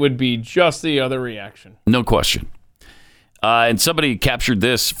gosh, it would be just the other reaction. No question. And somebody captured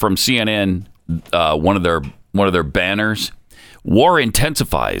this from CNN, one of their banners. War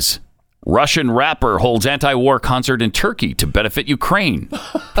intensifies. Russian rapper holds anti-war concert in Turkey to benefit Ukraine.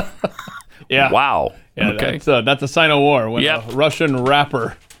 Yeah. Wow. Yeah, okay. That's a sign of war when a Russian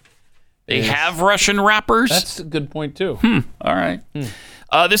rapper. They have Russian rappers? That's a good point, too. All right.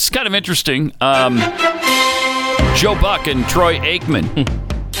 This is kind of interesting. Joe Buck and Troy Aikman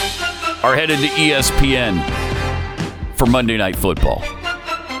are headed to ESPN for Monday Night Football.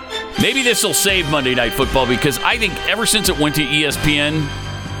 Maybe this will save Monday Night Football because I think ever since it went to ESPN,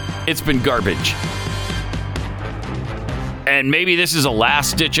 it's been garbage. And maybe this is a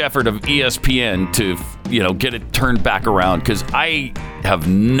last-ditch effort of ESPN to, get it turned back around because I have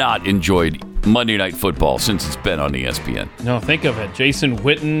not enjoyed Monday Night Football since it's been on ESPN. No, think of it. Jason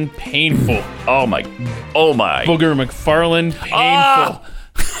Witten, painful. Oh my. Booger McFarland, painful.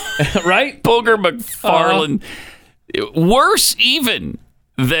 Right? Booger McFarland. Worse even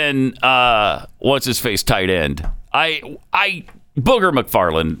than, what's his face, tight end. Booger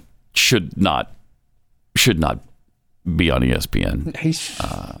McFarland should not be on ESPN.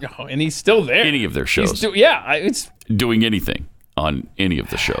 And he's still there. Any of their shows. It's doing anything on any of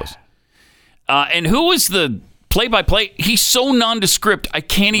the shows. And who was the play-by-play? He's so nondescript, I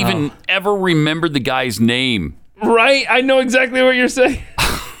can't even ever remember the guy's name. Right? I know exactly what you're saying.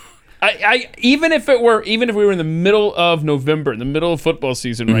 Even if we were in the middle of November, in the middle of football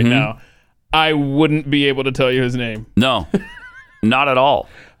season right now, I wouldn't be able to tell you his name. No, not at all.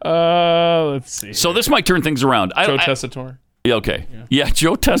 Let's see. So this might turn things around. Joe Tessitore. Okay. Yeah,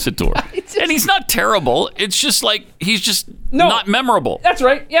 Joe Tessitore. And he's not terrible. It's just like he's just not memorable. That's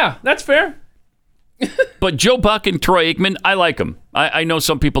right. Yeah, that's fair. But Joe Buck and Troy Aikman, I like them. I know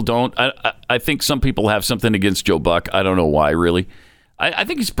some people don't. I think some people have something against Joe Buck. I don't know why, really. I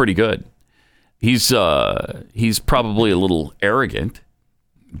think he's pretty good. He's probably a little arrogant,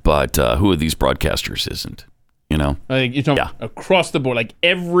 but who of these broadcasters isn't? I think you're talking across the board, like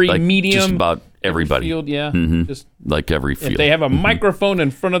every medium, just about everybody. Every field, just like every field. If they have a microphone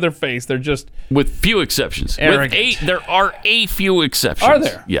in front of their face, they're just with few exceptions. Arrogant. There are a few exceptions. Are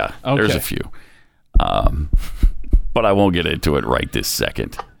there? Yeah, okay. There's a few. But I won't get into it right this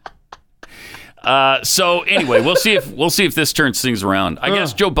second. So anyway, we'll see if this turns things around. I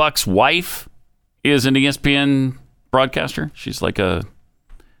guess Joe Buck's wife is an ESPN broadcaster. She's like a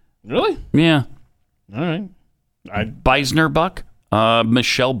really, yeah. All right. Beisner Buck,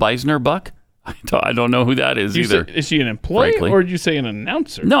 Michelle Beisner Buck. I don't know who that is either. Is she an employee or did you say an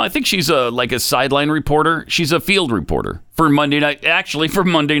announcer? No, I think she's like a sideline reporter. She's a field reporter for Monday Night. Actually, for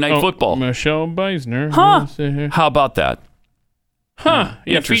Monday Night Football. Michelle Beisner. Huh? How about that? Huh?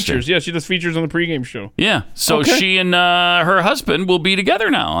 Yeah, features. Yeah, she does features on the pregame show. Yeah. So she and her husband will be together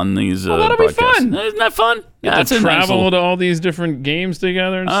now on these. That'll broadcasts. be fun. Isn't that fun? Yeah, that's travel to all these different games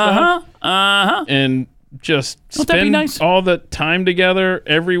together and stuff. And just spend all the time together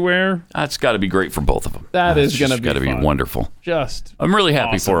everywhere. That's got to be great for both of them. That is going to be got to be wonderful. I'm really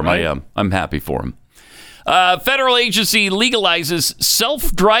happy awesome, for him. right? I am. I'm happy for him. Federal agency legalizes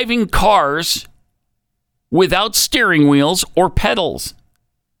self-driving cars without steering wheels or pedals.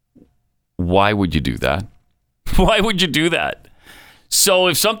 Why would you do that? Why would you do that? So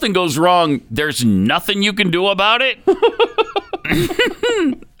if something goes wrong, there's nothing you can do about it?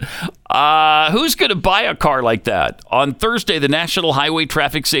 Who's going to buy a car like that? On Thursday, the National Highway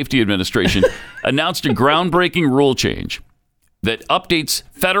Traffic Safety Administration announced a groundbreaking rule change that updates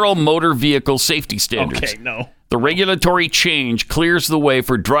federal motor vehicle safety standards. Okay, no. The regulatory change clears the way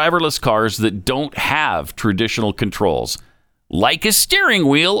for driverless cars that don't have traditional controls, like a steering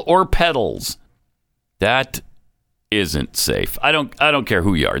wheel or pedals. That isn't safe. I don't care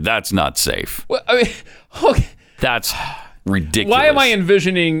who you are. That's not safe. Well, I mean, okay. That's ridiculous. Why am I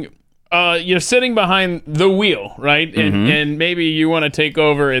envisioning you're sitting behind the wheel, right? And maybe you want to take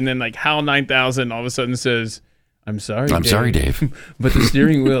over, and then like HAL 9000 all of a sudden says, I'm sorry, Dave. But the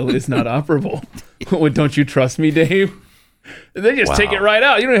steering wheel is not operable. Don't you trust me, Dave? They just take it right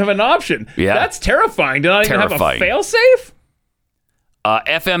out. You don't have an option. Yeah. That's terrifying. Did I even have a fail-safe?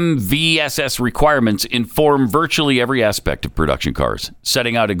 FMVSS requirements inform virtually every aspect of production cars,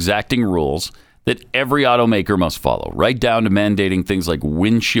 setting out exacting rules that every automaker must follow, right down to mandating things like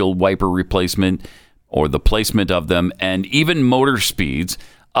windshield wiper replacement or the placement of them, and even motor speeds.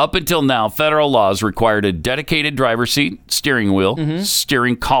 Up until now, federal laws required a dedicated driver's seat, steering wheel,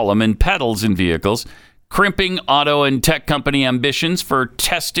 steering column, and pedals in vehicles. crimping auto and tech company ambitions for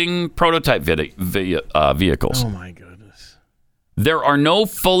testing prototype vehicles. Oh, my goodness. There are no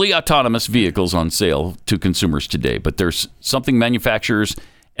fully autonomous vehicles on sale to consumers today, but there's something manufacturers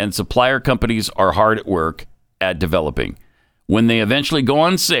and supplier companies are hard at work at developing. When they eventually go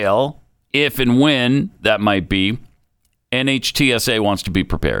on sale, if and when that might be, NHTSA wants to be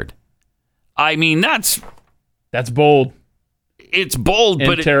prepared. I mean, that's bold. It's bold, and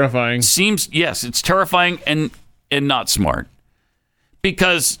but terrifying. It seems, yes, it's terrifying and not smart,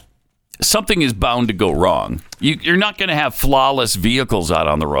 because something is bound to go wrong. You're not going to have flawless vehicles out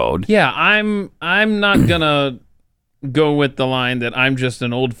on the road. Yeah, I'm not gonna go with the line that I'm just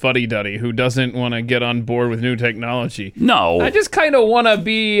an old fuddy-duddy who doesn't want to get on board with new technology. No, I just kind of want to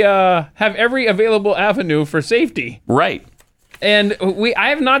be have every available avenue for safety. Right. And I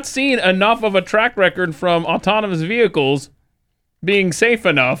have not seen enough of a track record from autonomous vehicles being safe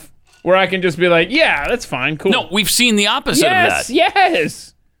enough where I can just be like, yeah, that's fine, cool. No, we've seen the opposite of that.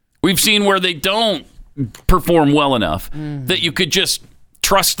 Yes. We've seen where they don't perform well enough that you could just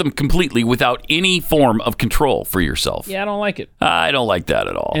trust them completely without any form of control for yourself. Yeah, I don't like it. I don't like that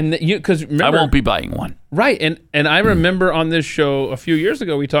at all. And because I won't be buying one. Right, and I remember on this show a few years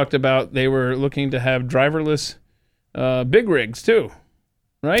ago we talked about they were looking to have driverless big rigs too,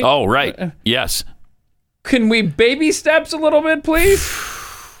 right? Oh, right. Yes. Can we baby steps a little bit, please?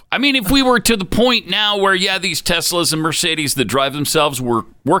 I mean, if we were to the point now where, these Teslas and Mercedes that drive themselves were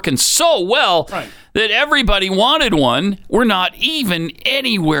working so well that everybody wanted one, we're not even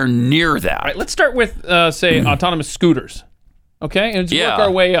anywhere near that. All right, let's start with, say, autonomous scooters. Okay? And just work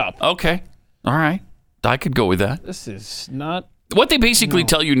our way up. Okay. All right. I could go with that. This is not... What they basically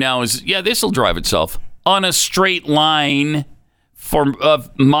tell you now is, this will drive itself on a straight line for a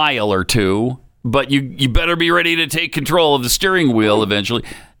mile or two, but you better be ready to take control of the steering wheel eventually.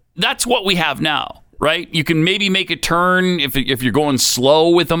 That's what we have now, right? You can maybe make a turn if you're going slow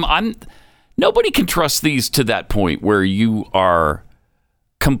with them. Nobody can trust these to that point where you are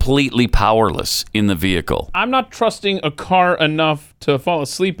completely powerless in the vehicle. I'm not trusting a car enough to fall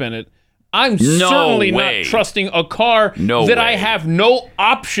asleep in it. I'm certainly not trusting a car that I have no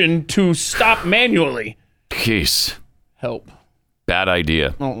option to stop manually. Jeez. Help. Bad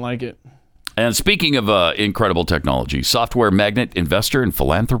idea. I don't like it. And speaking of incredible technology, software magnate, investor, and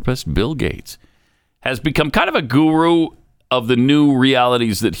philanthropist Bill Gates has become kind of a guru of the new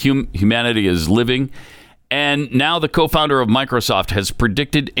realities that humanity is living. And now the co-founder of Microsoft has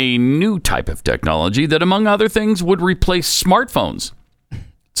predicted a new type of technology that, among other things, would replace smartphones.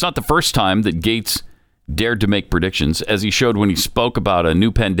 It's not the first time that Gates dared to make predictions, as he showed when he spoke about a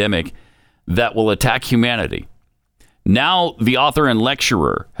new pandemic that will attack humanity. Now, the author and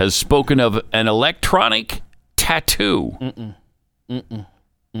lecturer has spoken of an electronic tattoo.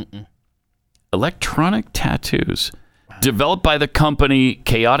 Electronic tattoos. Wow. Developed by the company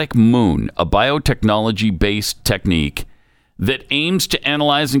Chaotic Moon, a biotechnology-based technique that aims to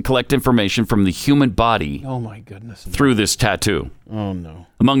analyze and collect information from the human body through this tattoo. Oh, no.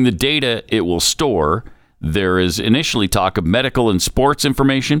 Among the data it will store, there is initially talk of medical and sports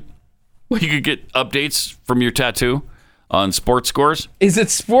information. Well, you could get updates from your tattoo on sports scores. Is it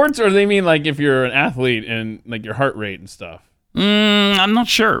sports, or they mean like if you're an athlete and like your heart rate and stuff? I'm not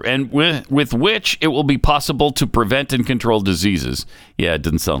sure. And with which it will be possible to prevent and control diseases. Yeah, it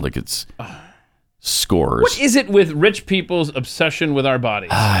doesn't sound like it's scores. What is it with rich people's obsession with our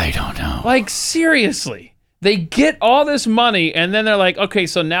bodies? I don't know. Like, seriously. They get all this money, and then they're like, okay,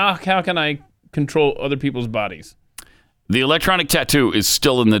 so now how can I control other people's bodies? The electronic tattoo is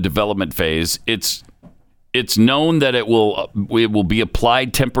still in the development phase. It's known that it will be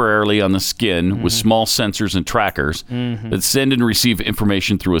applied temporarily on the skin with small sensors and trackers that send and receive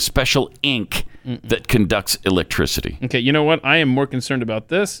information through a special ink that conducts electricity. Okay, you know what? I am more concerned about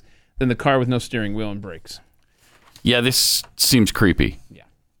this than the car with no steering wheel and brakes. Yeah, this seems creepy. Yeah,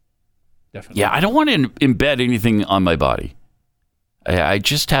 definitely. Yeah, I don't want to embed anything on my body. I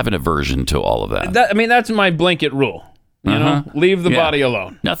just have an aversion to all of that. I mean, that's my blanket rule. You know, leave the body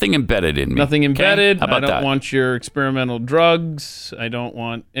alone. Nothing embedded in me. Nothing embedded. Okay? How about I don't want your experimental drugs. I don't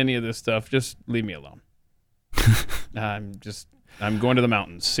want any of this stuff. Just leave me alone. I'm going to the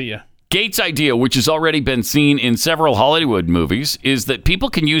mountains. See ya. Gates' idea, which has already been seen in several Hollywood movies, is that people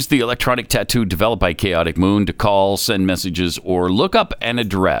can use the electronic tattoo developed by Chaotic Moon to call, send messages, or look up an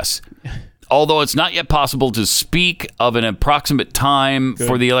address. Although it's not yet possible to speak of an approximate time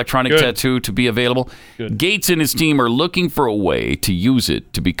for the electronic tattoo to be available, Gates and his team are looking for a way to use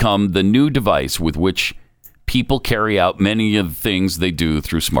it to become the new device with which people carry out many of the things they do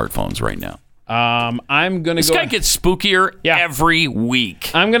through smartphones right now. I'm going to This guy gets spookier every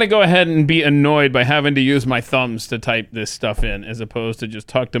week. I'm going to go ahead and be annoyed by having to use my thumbs to type this stuff in as opposed to just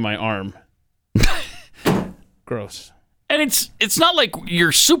talk to my arm. Gross. And it's not like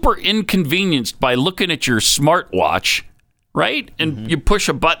you're super inconvenienced by looking at your smartwatch, right? And you push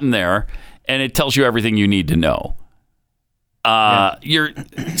a button there, and it tells you everything you need to know.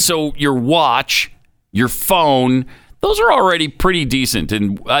 Your watch, your phone, those are already pretty decent,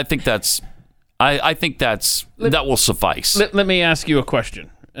 and I think that will suffice. Let me ask you a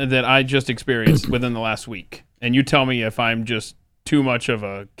question that I just experienced within the last week, and you tell me if I'm just too much of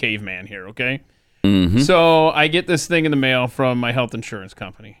a caveman here, okay? So I get this thing in the mail from my health insurance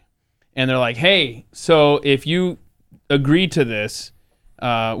company, and they're like, hey, so if you agree to this,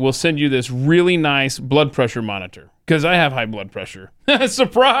 we'll send you this really nice blood pressure monitor, because I have high blood pressure.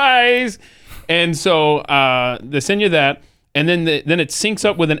 Surprise! And so they send you that, and then it syncs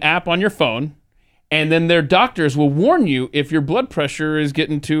up with an app on your phone, and then their doctors will warn you if your blood pressure is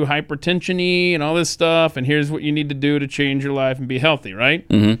getting too hypertension-y and all this stuff, and here's what you need to do to change your life and be healthy, right?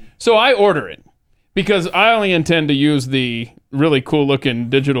 So I order it, because I only intend to use the really cool-looking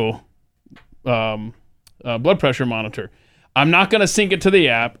digital blood pressure monitor. I'm not going to sync it to the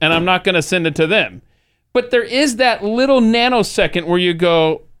app, and I'm not going to send it to them. But there is that little nanosecond where you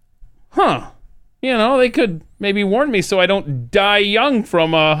go, they could maybe warn me so I don't die young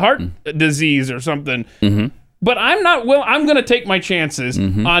from a heart disease or something. But I'm not I'm going to take my chances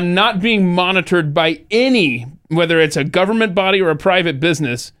on not being monitored by any, whether it's a government body or a private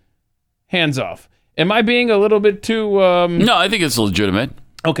business. Hands off. Am I being a little bit too... No, I think it's legitimate.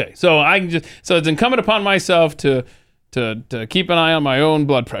 Okay, so it's incumbent upon myself to keep an eye on my own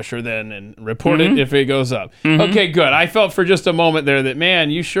blood pressure then and report it if it goes up. Okay, good. I felt for just a moment there that,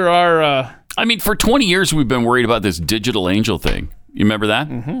 man, you sure are... I mean, for 20 years we've been worried about this digital angel thing. You remember that?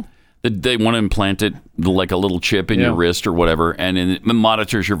 They want to implant it like a little chip in your wrist or whatever, and it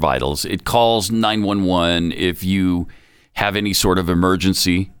monitors your vitals. It calls 911 if you have any sort of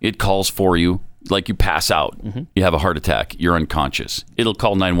emergency. It calls for you. Like you pass out, you have a heart attack, you're unconscious. It'll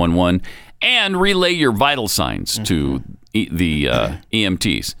call 911 and relay your vital signs to the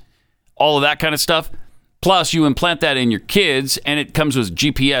EMTs. All of that kind of stuff. Plus, you implant that in your kids, and it comes with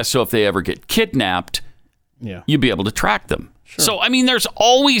GPS, so if they ever get kidnapped, you'll be able to track them. Sure. So, I mean, there's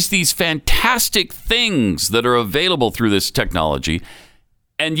always these fantastic things that are available through this technology,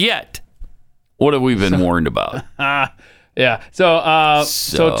 and yet, what have we been warned about? Yeah.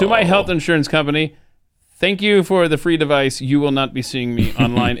 So to my health insurance company, thank you for the free device. You will not be seeing me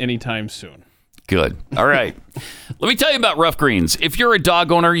online anytime soon. Good. All right. Let me tell you about Rough Greens. If you're a dog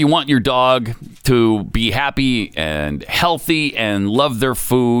owner, you want your dog to be happy and healthy and love their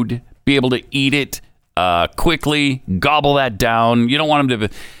food, be able to eat it quickly, gobble that down. You don't want them to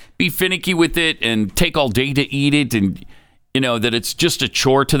be finicky with it and take all day to eat it, and that it's just a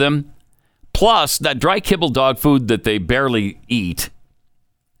chore to them. Plus, that dry kibble dog food that they barely eat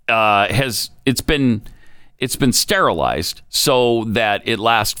it's been sterilized so that it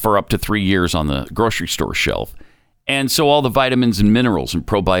lasts for up to 3 years on the grocery store shelf, and so all the vitamins and minerals and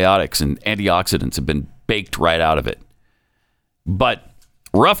probiotics and antioxidants have been baked right out of it. But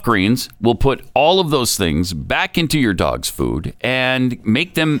Rough Greens will put all of those things back into your dog's food and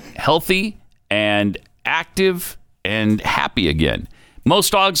make them healthy and active and happy again.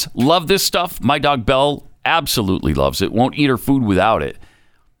 Most dogs love this stuff. My dog Belle absolutely loves it. Won't eat her food without it.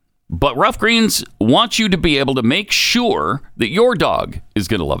 But Rough Greens wants you to be able to make sure that your dog is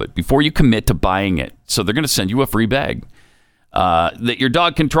going to love it before you commit to buying it. So they're going to send you a free bag that your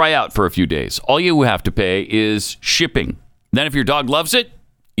dog can try out for a few days. All you have to pay is shipping. Then if your dog loves it,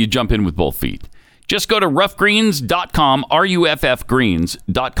 you jump in with both feet. Just go to roughgreens.com,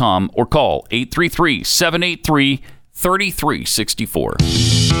 ruffgreens.com, or call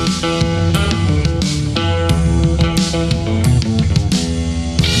 833-783-3364.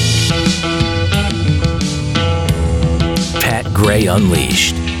 Pat Gray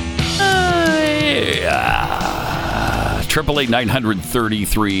Unleashed.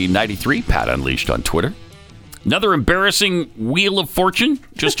 888-933-93. Pat Unleashed on Twitter. Another embarrassing Wheel of Fortune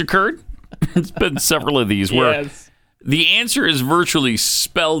just occurred. It's been several of these where the answer is virtually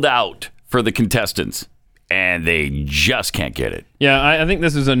spelled out for the contestants, and they just can't get it. Yeah, I think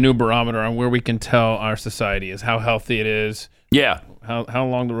this is a new barometer on where we can tell our society is how healthy it is. Yeah. How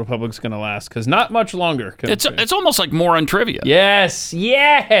long the Republic's going to last, because not much longer. It's almost like more on trivia. Yes.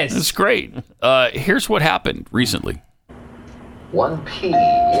 It's great. Here's what happened recently. 1P,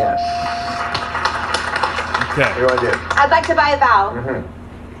 yes. Okay. What do I do? I'd like to buy a vowel.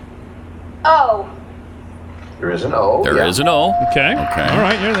 O. There is an O. There is an O. Okay. All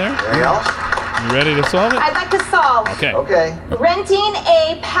right, you're there. Anything else? You ready to solve it? I'd like to solve. Okay. Okay. Renting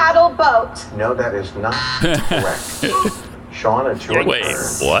a paddle boat. No, that is not correct. Sean, it's your Wait,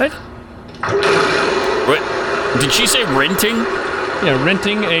 turn. what? What? Did she say renting? Yeah,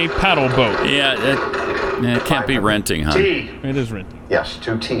 renting a paddle boat. Yeah, it can't be renting, huh? T. It is renting. Yes,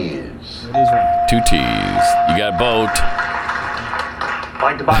 2 T's. It is renting. 2 T's. You got a boat.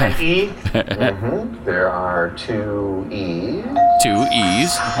 Like to buy an E. There are 2 E's. 2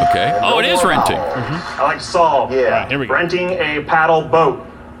 E's. Okay. Oh, it is renting. I like to solve. Yeah. Right, here we go. Renting a paddle boat.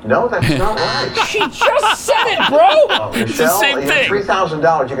 No, that's not right. She just said it, bro. Oh, It's the same Michelle, thing.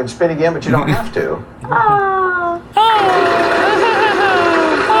 $3,000 you can spin again, but you don't have to.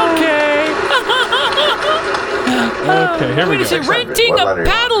 Okay. Okay, here we go. Is it renting What a letter?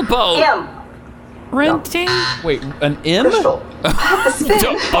 paddle boat? M. Renting? Wait, an M? Crystal.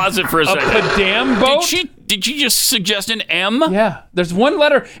 Don't pause it for a second. A damn boat? Did she just suggest an M? Yeah. There's one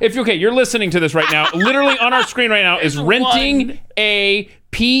letter. If you're listening to this right now, literally on our screen right now is renting a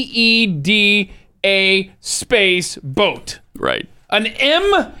PEDA space boat. Right. An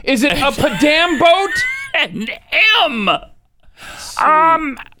M? Is it a padam boat? An M.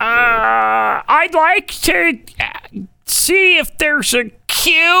 I'd like to see if there's a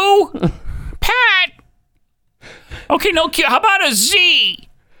Q. Pat. Okay, no Q. How about a Z?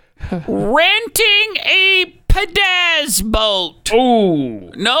 Renting a pedaz boat.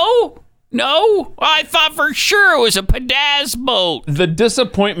 Ooh. No? I thought for sure it was a pedaz boat. The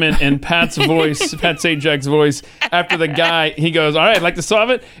disappointment in Pat's voice, Pat Sajak's voice, after the guy, he goes, all right, I'd like to solve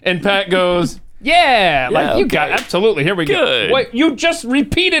it. And Pat goes, yeah, like you got absolutely. Here we Good. go. Wait, you just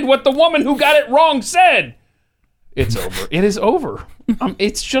repeated what the woman who got it wrong said. It's over. It is over.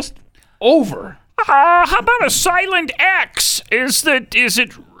 It's just over. How about a silent X? Is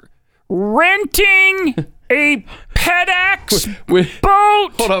it renting a PedEx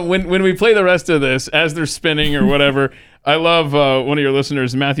boat? Hold on. When we play the rest of this, as they're spinning or whatever, I love one of your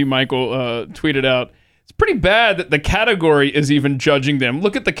listeners, Matthew Michael, tweeted out, it's pretty bad that the category is even judging them.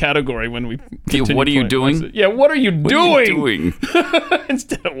 Look at the category when we continue What are you playing. doing? Yeah, what are you What doing? are you doing?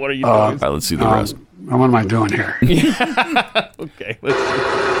 Instead of what are you doing? All right, let's see the rest. What am I doing here? Okay, let's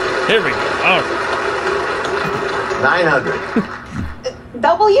see. Here we go. All right. 900.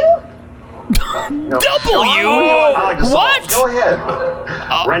 W? No. W? I like to solve. What? Go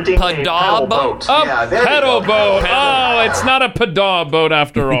ahead. Renting a paddle boat. A Yeah, there you pedal go. boat. Oh, it's not a pedal boat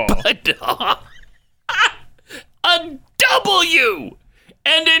after all. A W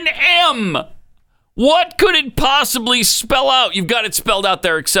and an M. What could it possibly spell out? You've got it spelled out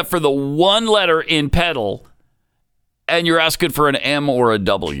there except for the one letter in pedal, and you're asking for an M or a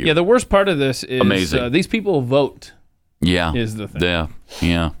W. Yeah, the worst part of this is Amazing. These people vote. Yeah. Is the thing.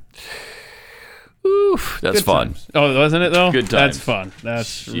 Yeah. Oof, that's Good fun. times. Oh, wasn't it though? Good times. That's fun.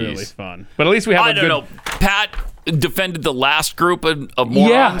 That's really fun. But at least we have I a don't good... know. Pat defended the last group of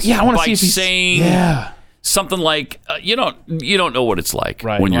morons I want to by see if he's... saying something like, you don't know what it's like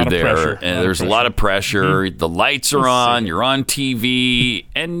when you're there. And there's a lot of pressure. The lights are on. You're on TV.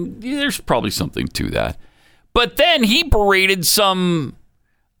 And there's probably something to that. But then he berated some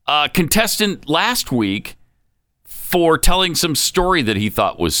contestant last week for telling some story that he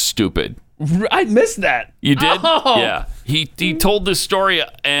thought was stupid. I missed that. You did? Oh. Yeah. He told this story,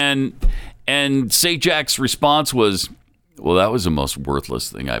 and Sajak's response was, well, that was the most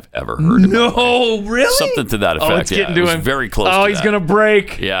worthless thing I've ever heard. No, really? Something to that effect. Oh, it's getting to it was him. very close Oh, to he's that. going to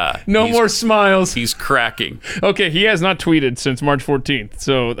break. Yeah. No He's- more smiles. He's cracking. Okay, he has not tweeted since March 14th,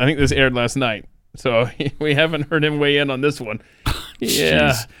 so I think this aired last night. So we haven't heard him weigh in on this one.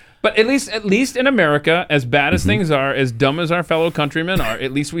 Yeah. Jeez. But at least in America, as bad as things are, as dumb as our fellow countrymen are,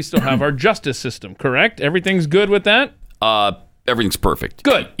 at least we still have our justice system, correct? Everything's good with that? Everything's perfect.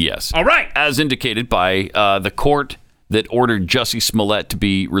 Good. Yes. All right. As indicated by the court that ordered Jussie Smollett to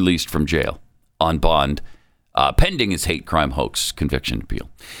be released from jail on bond, pending his hate crime hoax conviction appeal.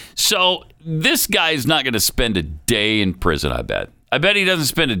 So this guy's not going to spend a day in prison, I bet. I bet he doesn't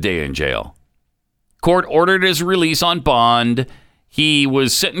spend a day in jail. Court ordered his release on bond. He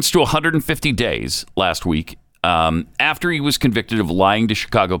was sentenced to 150 days last week after he was convicted of lying to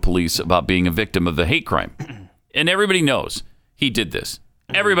Chicago police about being a victim of the hate crime. And everybody knows he did this.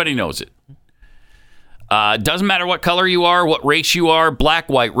 Everybody knows it. Doesn't matter what color you are, what race you are, black,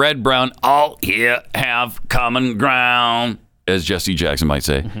 white, red, brown, all here have common ground, as Jesse Jackson might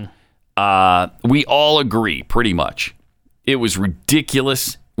say. We all agree, pretty much. It was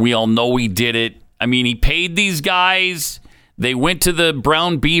ridiculous. We all know he did it. I mean, he paid these guys. They went to the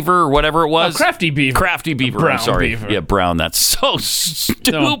Brown Beaver or whatever it was. Crafty Beaver. Crafty Beaver. Brown I'm sorry. Beaver. Yeah, Brown. That's so stupid.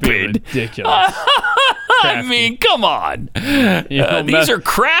 Don't be ridiculous. crafty. I mean, come on. don't These are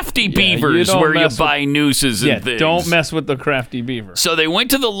crafty beavers where you buy nooses and things. Don't mess with the crafty beaver. So they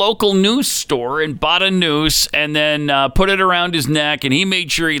went to the local noose store and bought a noose and then put it around his neck, and he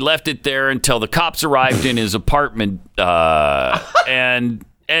made sure he left it there until the cops arrived in his apartment. And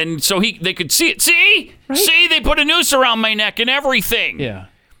so they could see it. See? Right? See? They put a noose around my neck and everything. Yeah.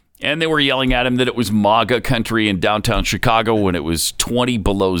 And they were yelling at him that it was MAGA country in downtown Chicago when it was 20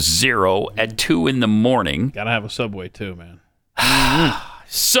 below zero at 2 in the morning. Gotta have a subway too, man.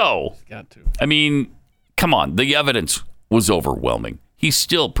 So, got to. I mean, come on. The evidence was overwhelming. He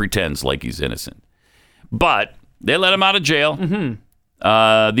still pretends like he's innocent. But they let him out of jail. Mm-hmm.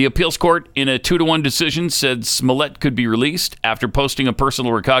 The appeals court, in a 2-1 decision, said Smollett could be released after posting a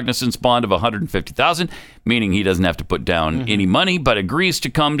personal recognizance bond of $150,000, meaning he doesn't have to put down any money, but agrees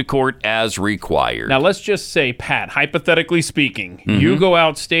to come to court as required. Now, let's just say, Pat, hypothetically speaking, you go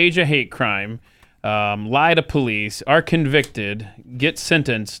out, stage a hate crime, lie to police, are convicted, get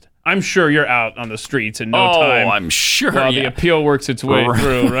sentenced. I'm sure you're out on the streets in no time. Oh, I'm sure. While the appeal works its way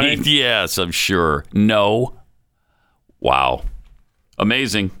through, right? Yes, I'm sure. No. Wow.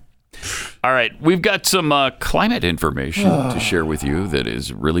 Amazing. All right, we've got some climate information to share with you that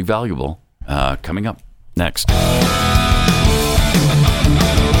is really valuable coming up next.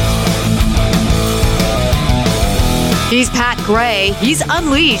 He's Pat Gray. He's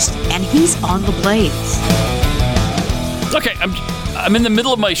unleashed, and he's on the blaze. Okay, I'm in the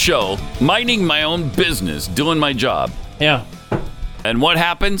middle of my show, minding my own business, doing my job. Yeah. And what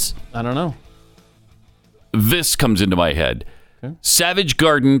happens? I don't know. This comes into my head. Okay. Savage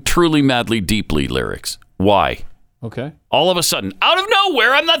Garden, Truly, Madly, Deeply lyrics. Why? Okay. All of a sudden, out of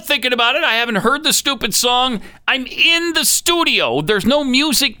nowhere, I'm not thinking about it. I haven't heard the stupid song. I'm in the studio. There's no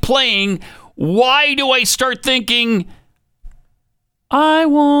music playing. Why do I start thinking, I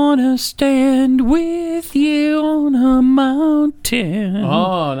want to stand with you on a mountain.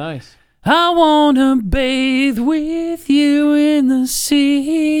 Oh, nice. I want to bathe with you in the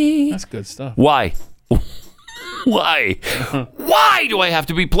sea. That's good stuff. Why? Why? Why do I have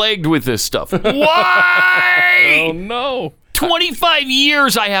to be plagued with this stuff? Why? Oh, no. 25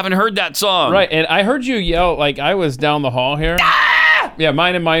 years I haven't heard that song. Right, and I heard you yell, like I was down the hall here. Ah! Yeah,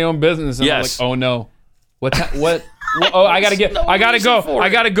 minding my own business. And yes. I'm like, oh, no. What? Oh, I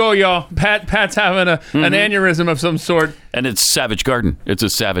gotta go, y'all. Pat's having an aneurysm of some sort. And it's Savage Garden. It's a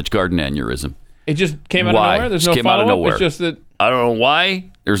Savage Garden aneurysm. It just came out of nowhere? There's no follow-up? It's just that... I don't know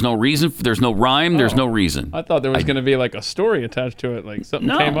why. There's no reason. There's no rhyme. There's no reason. I thought there was going to be like a story attached to it, like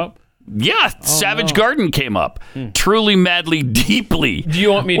something came up. Yeah, Savage Garden came up. Truly, Madly, Deeply. Do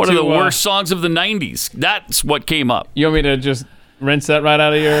you want me One to... of the worst songs of the 90s. That's what came up. You want me to just rinse that right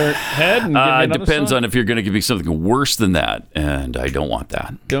out of your head? And give me it depends song? on if you're going to give me something worse than that, and I don't want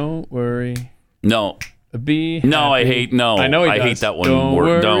that. Don't worry. No. Be happy. No, I hate hate that one. Don't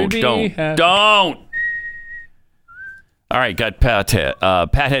worry, Don't. All right, got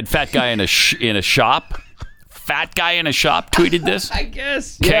Pathead fat guy in a shop. Fat guy in a shop tweeted this. I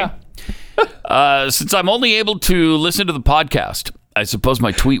guess. Okay. Yeah. Since I'm only able to listen to the podcast, I suppose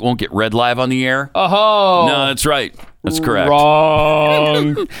my tweet won't get read live on the air. Oh. No, that's right. That's correct.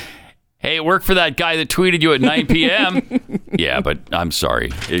 Wrong. Hey, it worked for that guy that tweeted you at 9 p.m. Yeah, but I'm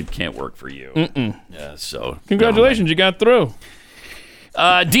sorry. It can't work for you. Yeah, so congratulations, you got through.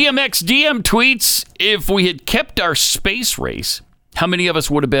 DMX DM tweets, if we had kept our space race, how many of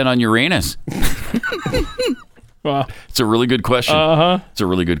us would have been on Uranus? Wow. It's a really good question. It's a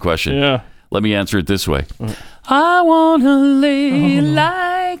really good question. Yeah. Let me answer it this way. I want to lay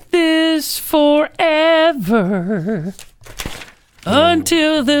like this forever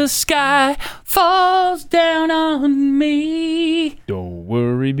until the sky falls down on me. Don't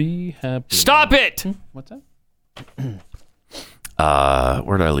worry, be happy. Stop it! What's that?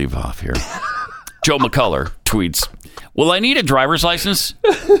 Where did I leave off here? Joe McCullough tweets, will I need a driver's license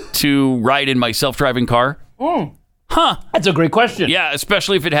to ride in my self-driving car? Huh. That's a great question. Yeah,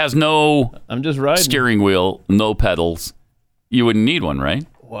 especially if it has no I'm just riding. Steering wheel, no pedals. You wouldn't need one, right?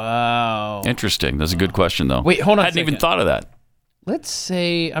 Wow. Interesting. That's a good question, though. Wait, hold on I hadn't even thought of that. Let's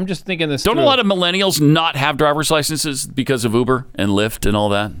say, I'm just thinking this Don't through. a lot of millennials not have driver's licenses because of Uber and Lyft and all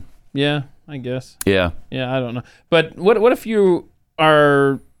that? Yeah, I guess. Yeah. Yeah, I don't know. But what if you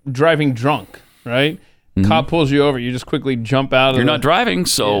are driving drunk, right? Cop pulls you over, you just quickly jump out of You're not driving,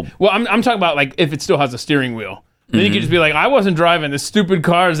 so... Yeah. Well, I'm talking about like if it still has a steering wheel. Then you could just be like, I wasn't driving. This stupid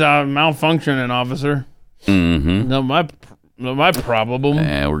car's malfunctioning, officer. No, my my problem.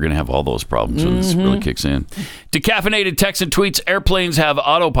 We're going to have all those problems when this really kicks in. Decaffeinated Texan tweets, airplanes have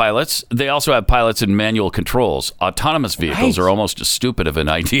autopilots. They also have pilots and manual controls. Autonomous vehicles are almost as stupid of an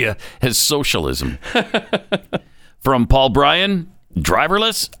idea as socialism. From Paul Bryan,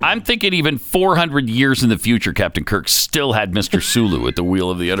 driverless? I'm thinking even 400 years in the future, Captain Kirk still had Mr. Sulu at the wheel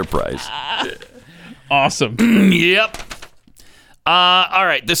of the Enterprise. Awesome. Yep. All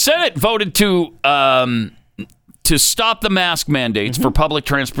right. The Senate voted to stop the mask mandates for public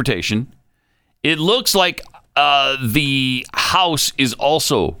transportation. It looks like the House is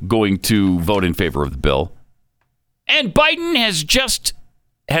also going to vote in favor of the bill. And Biden has just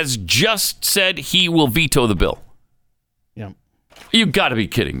said he will veto the bill. Yeah. You got to be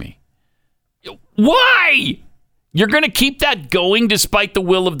kidding me. Why? You're going to keep that going despite the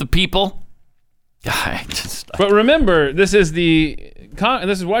will of the people? But remember, this is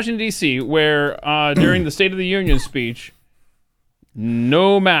Washington, D.C., where during the State of the Union speech,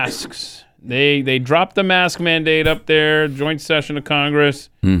 no masks. They dropped the mask mandate up there, joint session of Congress,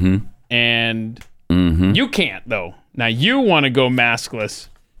 and you can't, though. Now, you want to go maskless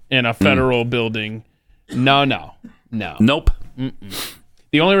in a federal building. No. Nope.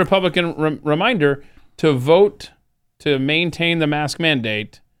 The only Republican reminder to vote to maintain the mask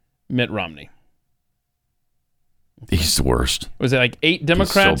mandate, Mitt Romney. He's the worst. Was it like 8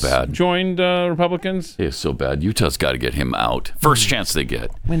 Democrats so bad. joined Republicans? He is so bad. Utah's got to get him out. First chance they get.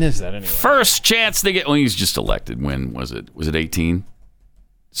 When is that anyway? First chance they get. Well, he's just elected. When was it? Was it 18?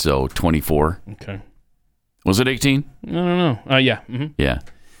 So 24. Okay. Was it 18? I don't know. Yeah. Yeah.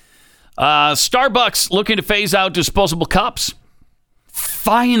 Starbucks looking to phase out disposable cups.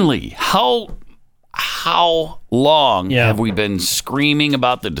 Finally. How long have we been screaming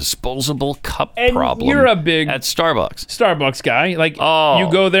about the disposable cup problem? You're a big at Starbucks guy. Like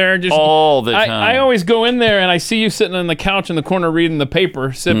you go there just all the time. I always go in there and I see you sitting on the couch in the corner reading the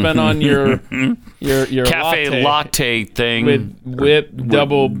paper, sipping on your cafe latte thing with whipped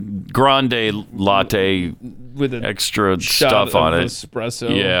double grande latte with an extra stuff on it.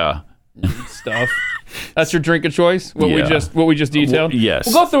 Espresso. Yeah. Stuff. That's your drink of choice. What we just detailed. Yes.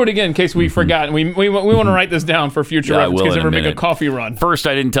 We'll go through it again in case we forgot. We want to write this down for future reference in case we ever make a coffee run. First,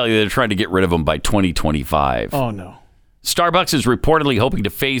 I didn't tell you they're trying to get rid of them by 2025. Oh no. Starbucks is reportedly hoping to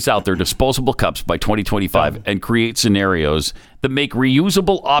phase out their disposable cups by 2025 and create scenarios that make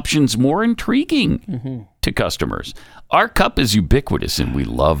reusable options more intriguing to customers. Our cup is ubiquitous and we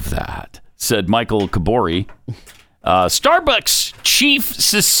love that, said Michael Kabori, Starbucks chief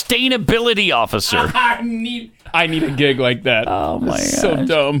sustainability officer. I need a gig like that. Oh my god, so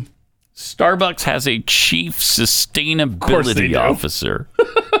dumb. Starbucks has a chief sustainability officer.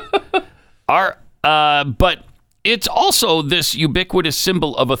 But it's also this ubiquitous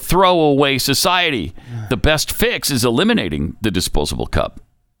symbol of a throwaway society. The best fix is eliminating the disposable cup,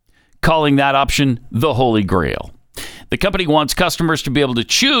 calling that option the Holy Grail. The company wants customers to be able to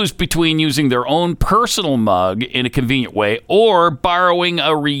choose between using their own personal mug in a convenient way or borrowing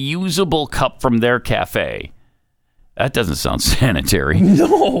a reusable cup from their cafe. That doesn't sound sanitary.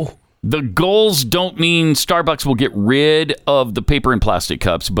 No. The goals don't mean Starbucks will get rid of the paper and plastic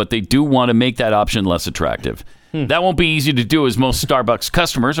cups, but they do want to make that option less attractive. That won't be easy to do as most Starbucks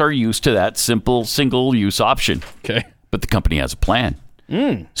customers are used to that simple single-use option. Okay. But the company has a plan.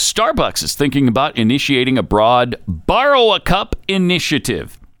 Starbucks is thinking about initiating a broad borrow a cup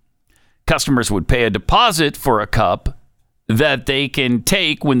initiative. Customers would pay a deposit for a cup that they can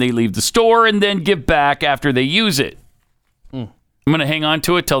take when they leave the store and then give back after they use it. I'm going to hang on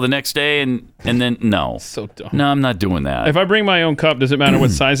to it till the next day and then no. So dumb. No, I'm not doing that. If I bring my own cup, does it matter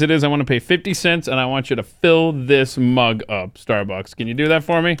what size it is? I want to pay 50 cents and I want you to fill this mug up, Starbucks. Can you do that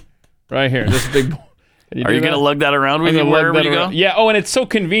for me? Right here. This big Are you going to lug that around with you wherever you go? Yeah. Oh, and it's so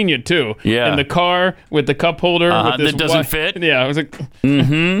convenient, too. Yeah. In the car with the cup holder. With this that doesn't fit? Yeah. I was like,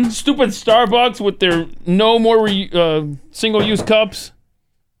 stupid Starbucks with their no more single-use cups.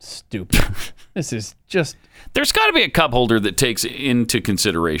 Stupid. This is just... There's got to be a cup holder that takes into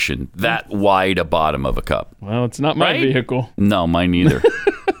consideration that wide a bottom of a cup. Well, it's not my vehicle. No, mine neither.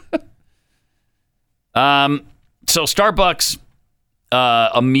 So Starbucks...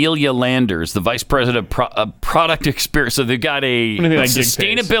 Amelia Landers, the vice president of product experience. So they've got a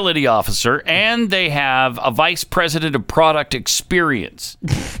sustainability officer and they have a vice president of product experience.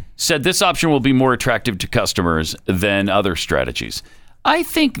 Said this option will be more attractive to customers than other strategies. I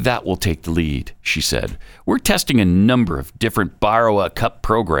think that will take the lead, she said. We're testing a number of different borrow a cup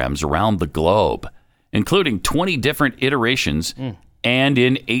programs around the globe, including 20 different iterations and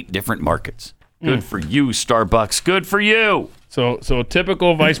in 8 different markets. Good for you, Starbucks. Good for you. So a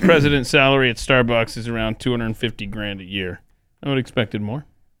typical vice president salary at Starbucks is around $250,000 a year. I would have expected more.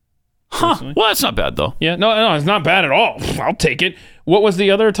 Huh. Well, that's not bad, though. Yeah, no, it's not bad at all. I'll take it. What was the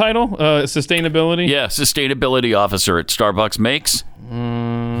other title? Sustainability? Yeah, sustainability officer at Starbucks makes.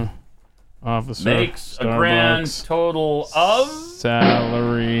 Officer. Makes Starbucks, a grand total of...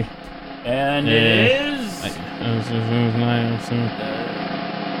 Salary. And it is...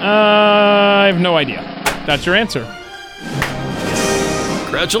 I have no idea. That's your answer.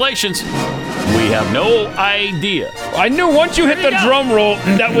 Congratulations. We have no idea. I knew once you hit the drum roll,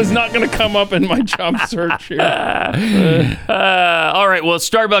 that was not going to come up in my job search here. All right, well,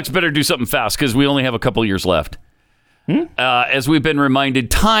 Starbucks better do something fast because we only have a couple years left. As we've been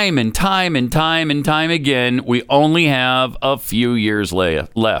reminded time and time again, we only have a few years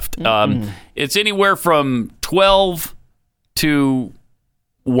left. It's anywhere from 12 to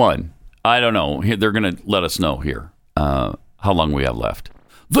 1. I don't know. They're going to let us know here how long we have left.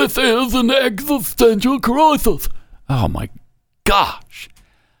 This is an existential crisis. Oh, my gosh.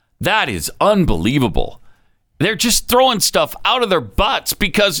 That is unbelievable. They're just throwing stuff out of their butts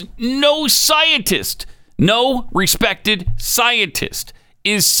because no scientist, no respected scientist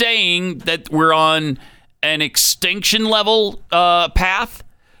is saying that we're on an extinction level path.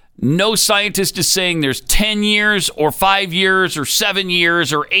 No scientist is saying there's 10 years or 5 years or 7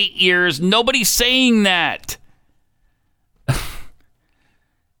 years or 8 years. Nobody's saying that.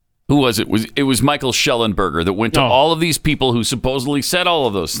 Who was it? It was Michael Schellenberger that went to all of these people who supposedly said all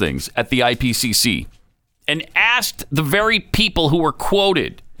of those things at the IPCC and asked the very people who were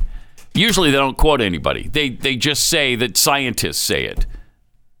quoted. Usually they don't quote anybody. They just say that scientists say it.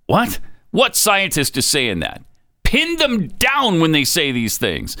 What? What scientist is saying that? Pin them down when they say these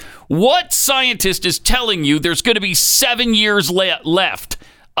things. What scientist is telling you there's going to be 7 years left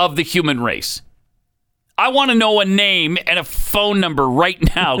of the human race? I want to know a name and a phone number right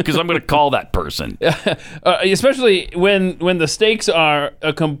now because I'm going to call that person. Especially when the stakes are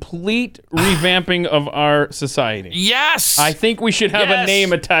a complete revamping of our society. Yes. I think we should have a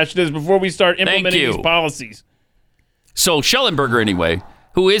name attached to this before we start implementing these policies. So Schellenberger, anyway,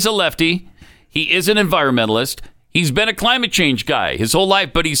 who is a lefty, he is an environmentalist. He's been a climate change guy his whole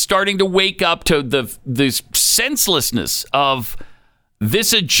life, but he's starting to wake up to the senselessness of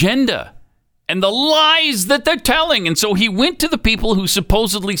this agenda and the lies that they're telling. And so he went to the people who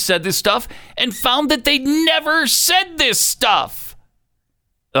supposedly said this stuff and found that they never said this stuff.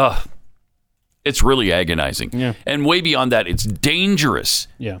 Ugh. It's really agonizing. Yeah. And way beyond that, it's dangerous.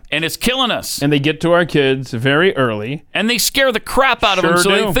 Yeah. And it's killing us. And they get to our kids very early. And they scare the crap out of them so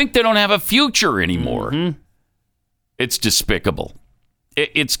do. they think they don't have a future anymore. Mm-hmm. It's despicable.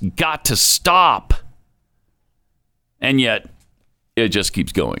 It's got to stop. And yet, it just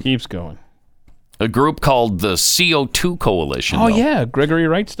keeps going. Keeps going. A group called the CO2 Coalition. Oh, yeah. Gregory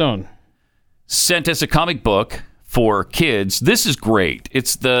Wrightstone sent us a comic book for kids. This is great.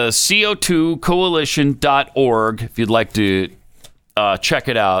 It's the CO2coalition.org if you'd like to check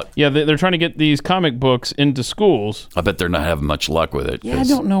it out. Yeah, they're trying to get these comic books into schools. I bet they're not having much luck with it. Yeah, I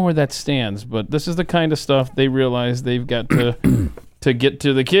don't know where that stands, but this is the kind of stuff they realize they've got to to get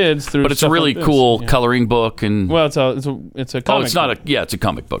to the kids through. But it's a really cool coloring book, and well, it's a comic. It's not it's a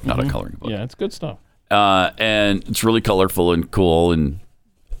comic book, not a coloring book. Yeah, it's good stuff. And it's really colorful and cool and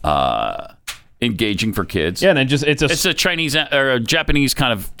engaging for kids. Yeah, and it's a Chinese or a Japanese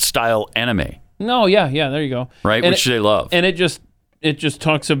kind of style anime. No, yeah, there you go. Right, which they love. And it just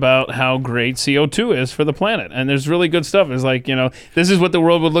talks about how great CO2 is for the planet. And there's really good stuff. It's like, this is what the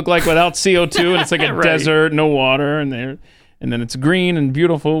world would look like without CO2. And it's like a right. desert, no water, and then it's green and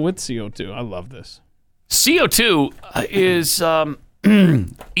beautiful with CO2. I love this. CO2 is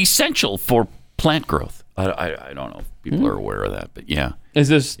essential for plant growth. I don't know if people are aware of that, but yeah. Is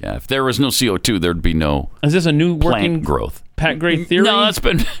this? Yeah, if there was no CO2, there'd be no. Is this a new working plant growth? Pat Gray theory? No, it's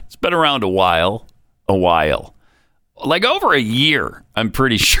been around a while. Like over a year, I'm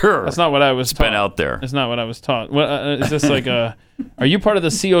pretty sure. That's not what I was taught. It's been out there. That's not what I was taught. Is this like are you part of the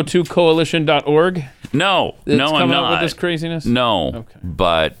CO2coalition.org? No, I'm not. Out with this craziness? No, okay.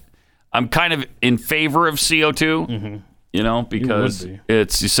 But I'm kind of in favor of CO2, because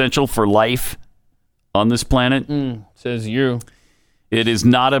it's essential for life on this planet. Says you. It is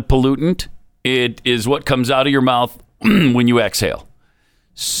not a pollutant. It is what comes out of your mouth when you exhale.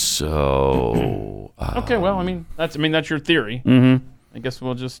 So okay, well, that's your theory. Mm-hmm. I guess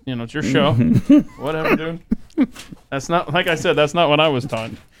we'll just it's your show. Whatever, dude. That's not, like I said, that's not what I was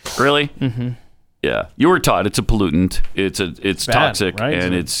taught. Really? Mm-hmm. Yeah, you were taught it's a pollutant. It's bad, toxic, right?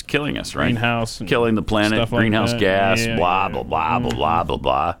 and it's killing us, right? Greenhouse, killing the planet, greenhouse gas, blah, blah, blah, mm-hmm. blah, blah, blah,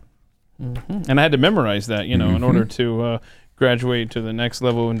 blah. Mm-hmm. And I had to memorize that, in order to graduate to the next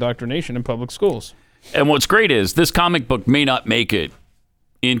level of indoctrination in public schools. And what's great is this comic book may not make it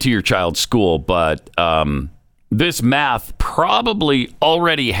into your child's school, but this math probably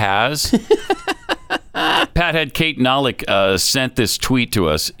already has. Pathead Kate Nolick sent this tweet to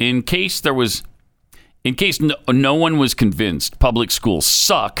us. In case no one was convinced public schools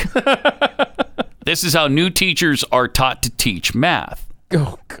suck, this is how new teachers are taught to teach math.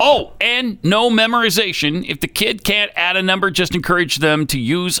 Oh, and no memorization. If the kid can't add a number, just encourage them to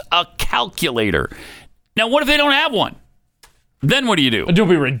use a calculator. Now, what if they don't have one? Then what do you do? It'll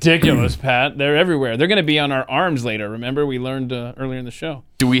be ridiculous, Pat. They're everywhere. They're going to be on our arms later. Remember, we learned earlier in the show.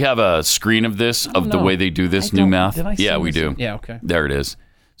 Do we have a screen of this, of the way they do this new math? Yeah, we do. Yeah, okay. There it is.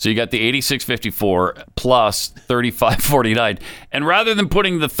 So you got the 8654 plus 3549. And rather than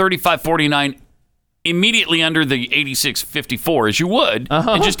putting the 3549 immediately under the 8654, as you would,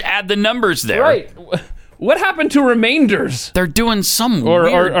 and just add the numbers there. Right. What happened to remainders? They're doing some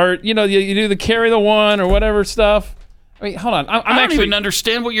weird... Or you do the carry the one or whatever stuff. I mean, hold on. I don't even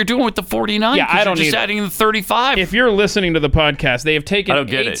understand what you're doing with the 49. Yeah, I don't just adding the 35. If you're listening to the podcast, they have taken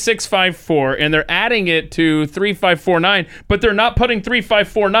 8654 and they're adding it to 3549, but they're not putting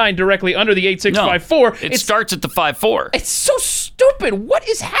 3549 directly under the 8654. No, it starts at the 54. It's so stupid. What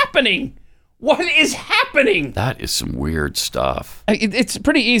is happening? What is happening? That is some weird stuff. It's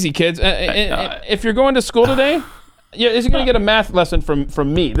pretty easy, kids. If you're going to school today... Yeah, is you going to get a math lesson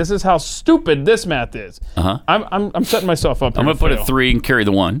from me? This is how stupid this math is. I'm setting myself up here. I'm going to put a 3 and carry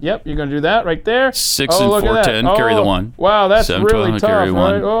the 1. Yep, you're going to do that right there. 6 and 4, 10, carry the 1. Wow, that's 7, really 12, tough, carry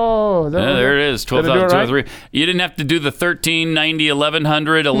right? 1. Oh, there it is. 12,203. You didn't have to do the 13, 90,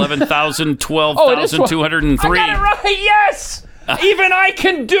 1100, 11,000, 12,203. I got it right, yes! Even I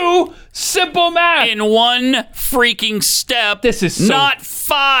can do simple math. In one freaking step. This is not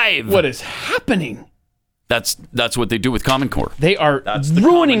 5. What is happening? That's what they do with Common Core. They are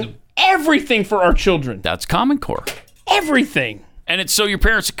ruining everything for our children. That's Common Core. Everything. And it's so your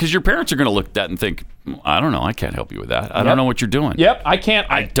parents are going to look at that and think, I don't know, I can't help you with that. I don't know what you're doing. Yep, I can't.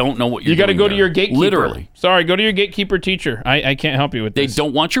 I don't know what you're doing. You got to go to your gatekeeper. Literally. Sorry, go to your gatekeeper teacher. I can't help you with this. They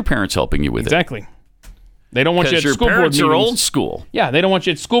don't want your parents helping you with it. Exactly. They don't want you at your school board parents meetings. are old school. Yeah, they don't want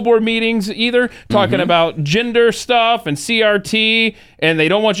you at school board meetings either, talking about gender stuff and CRT, and they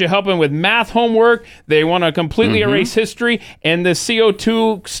don't want you helping with math homework. They want to completely erase history, and the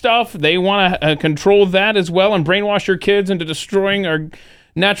CO2 stuff, they want to control that as well and brainwash your kids into destroying our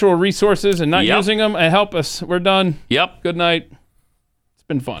natural resources and not using them. And help us. We're done. Yep. Good night. It's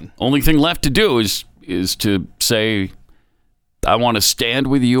been fun. Only thing left to do is to say, I want to stand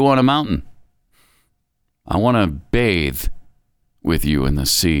with you on a mountain. I want to bathe with you in the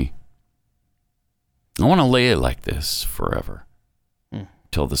sea. I want to lay it like this forever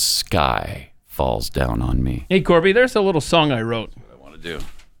till the sky falls down on me. Hey, Corby, there's a little song I wrote. That's what I want to do.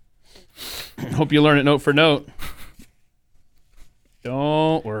 Hope you learn it note for note.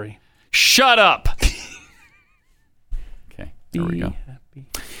 Don't worry. Shut up. Okay, there we go.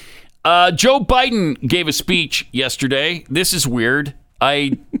 Joe Biden gave a speech yesterday. This is weird.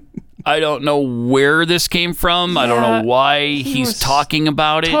 I don't know where this came from. I don't know why he's talking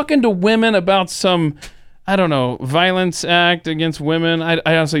about it. Talking to women about some, I don't know, violence act against women. I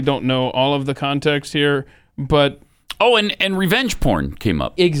honestly don't know all of the context here, but... Oh, and revenge porn came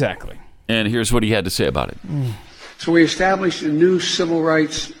up. Exactly. And here's what he had to say about it. So we established a new civil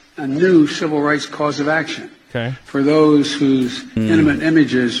rights cause of action. Okay. For those whose intimate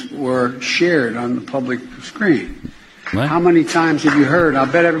images were shared on the public screen. What? How many times have you heard?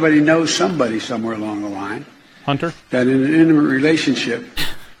 I'll bet everybody knows somebody somewhere along the line. Hunter? That in an intimate relationship,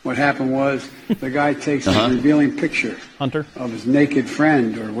 what happened was the guy takes a revealing picture Hunter? Of his naked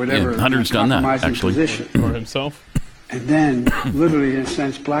friend or whatever. Yeah, Hunter's done that, actually. Position. Or himself. And then, literally, in a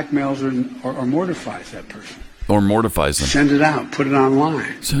sense, blackmails or mortifies that person. Or mortifies them. Send it out. Put it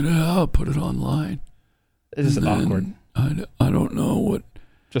online. Send it out. Put it online. This is awkward. I don't know what...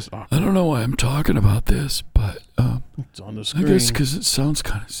 Just awkward. I don't know why I'm talking about this, but it's on the screen. I guess because it sounds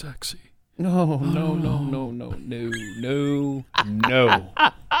kind of sexy. No.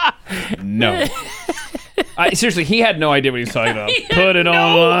 Seriously, he had no idea what he was talking about. Put it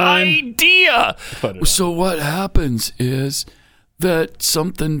online. No idea. So what happens is that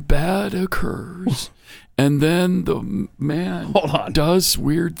something bad occurs. And then the man does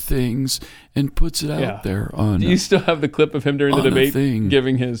weird things and puts it out there on. Do you still have the clip of him during the debate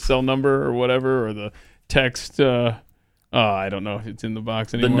giving his cell number or whatever, or the text? I don't know if it's in the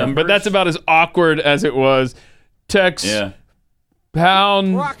box anymore. But that's about as awkward as it was. Text pound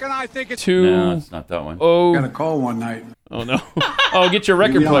two. No, it's not that one. I got a call one night. Oh no! Oh, get your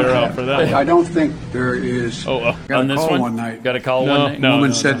record player out for that. I don't think there is. Oh, got on a this call one? one night. Got a call No, one night? no,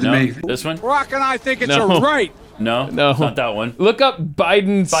 woman said to me, This one? Rock and I think it's No. a right. No, it's not that one. Look up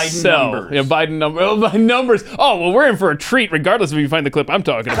Biden's cell. numbers. Yeah, Biden number. Oh, my numbers. Oh, well, we're in for a treat, regardless if you find the clip I'm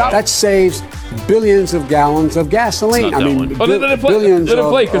talking about. That saves billions of gallons of gasoline. It's not I that mean, one. Oh, let it play. billions. Let it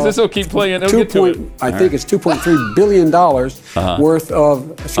play, because of, this will keep playing. It'll get to it. I think it's $2.3 billion worth of,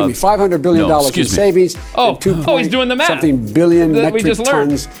 $500 billion in excuse me. savings. Oh, and 2 he's doing the math. Something billion That we metric just learned.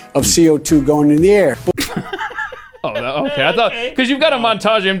 tons of CO2 going in the air. Okay. I thought, because you've got a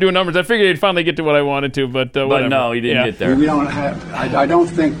montage of him doing numbers, I figured he'd finally get to what I wanted to, but whatever. But no, he didn't get there. We don't have. I don't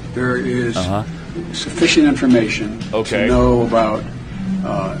think there is sufficient information to know about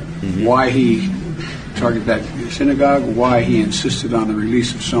why he targeted that synagogue, why he insisted on the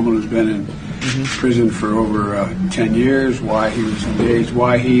release of someone who's been in prison for over 10 years, why he was engaged,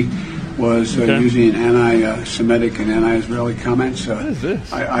 why he was using anti-Semitic and anti-Israeli comments. What is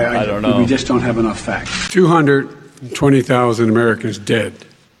this? I don't know. We just don't have enough facts. 220,000 Americans dead.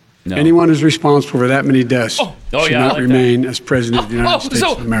 No. Anyone who's responsible for that many deaths should not remain as president of the United States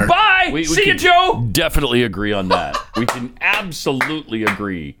of America. Bye! We See you, can Joe! Definitely agree on that. We can absolutely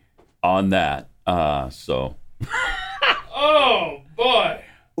agree on that. So. Oh, boy.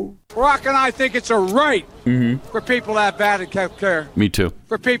 Rock and I think it's a right for people to have bad health care. Me too.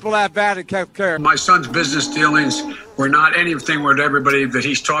 For people to have bad health care. My son's business dealings were not anything with everybody that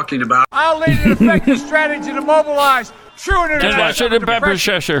he's talking about. I'll lead an effective strategy to mobilize true international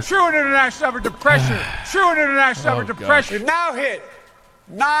depression. True international depression. True international depression. Now hit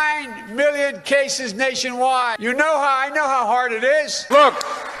 9 million cases nationwide. I know how hard it is. Look,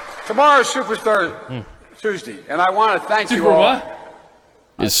 tomorrow's Super Tuesday, and I want to thank you all. What?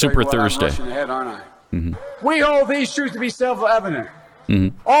 It's Super Thursday. I'm rushing ahead, aren't I? We hold these truths to be self-evident.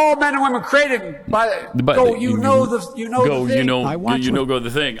 All men and women created by go the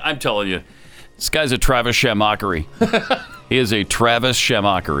thing. I'm telling you, this guy's a Travis Shamockery. He is a Travis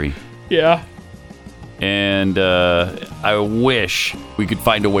Shamockery. Yeah. And I wish we could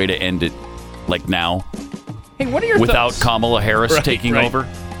find a way to end it, like now. Hey, what are your without thoughts? Kamala Harris taking over?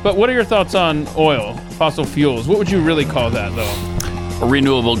 But what are your thoughts on oil, fossil fuels? What would you really call that, though? A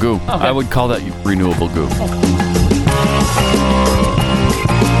renewable goo. Okay. I would call that renewable goo. Okay.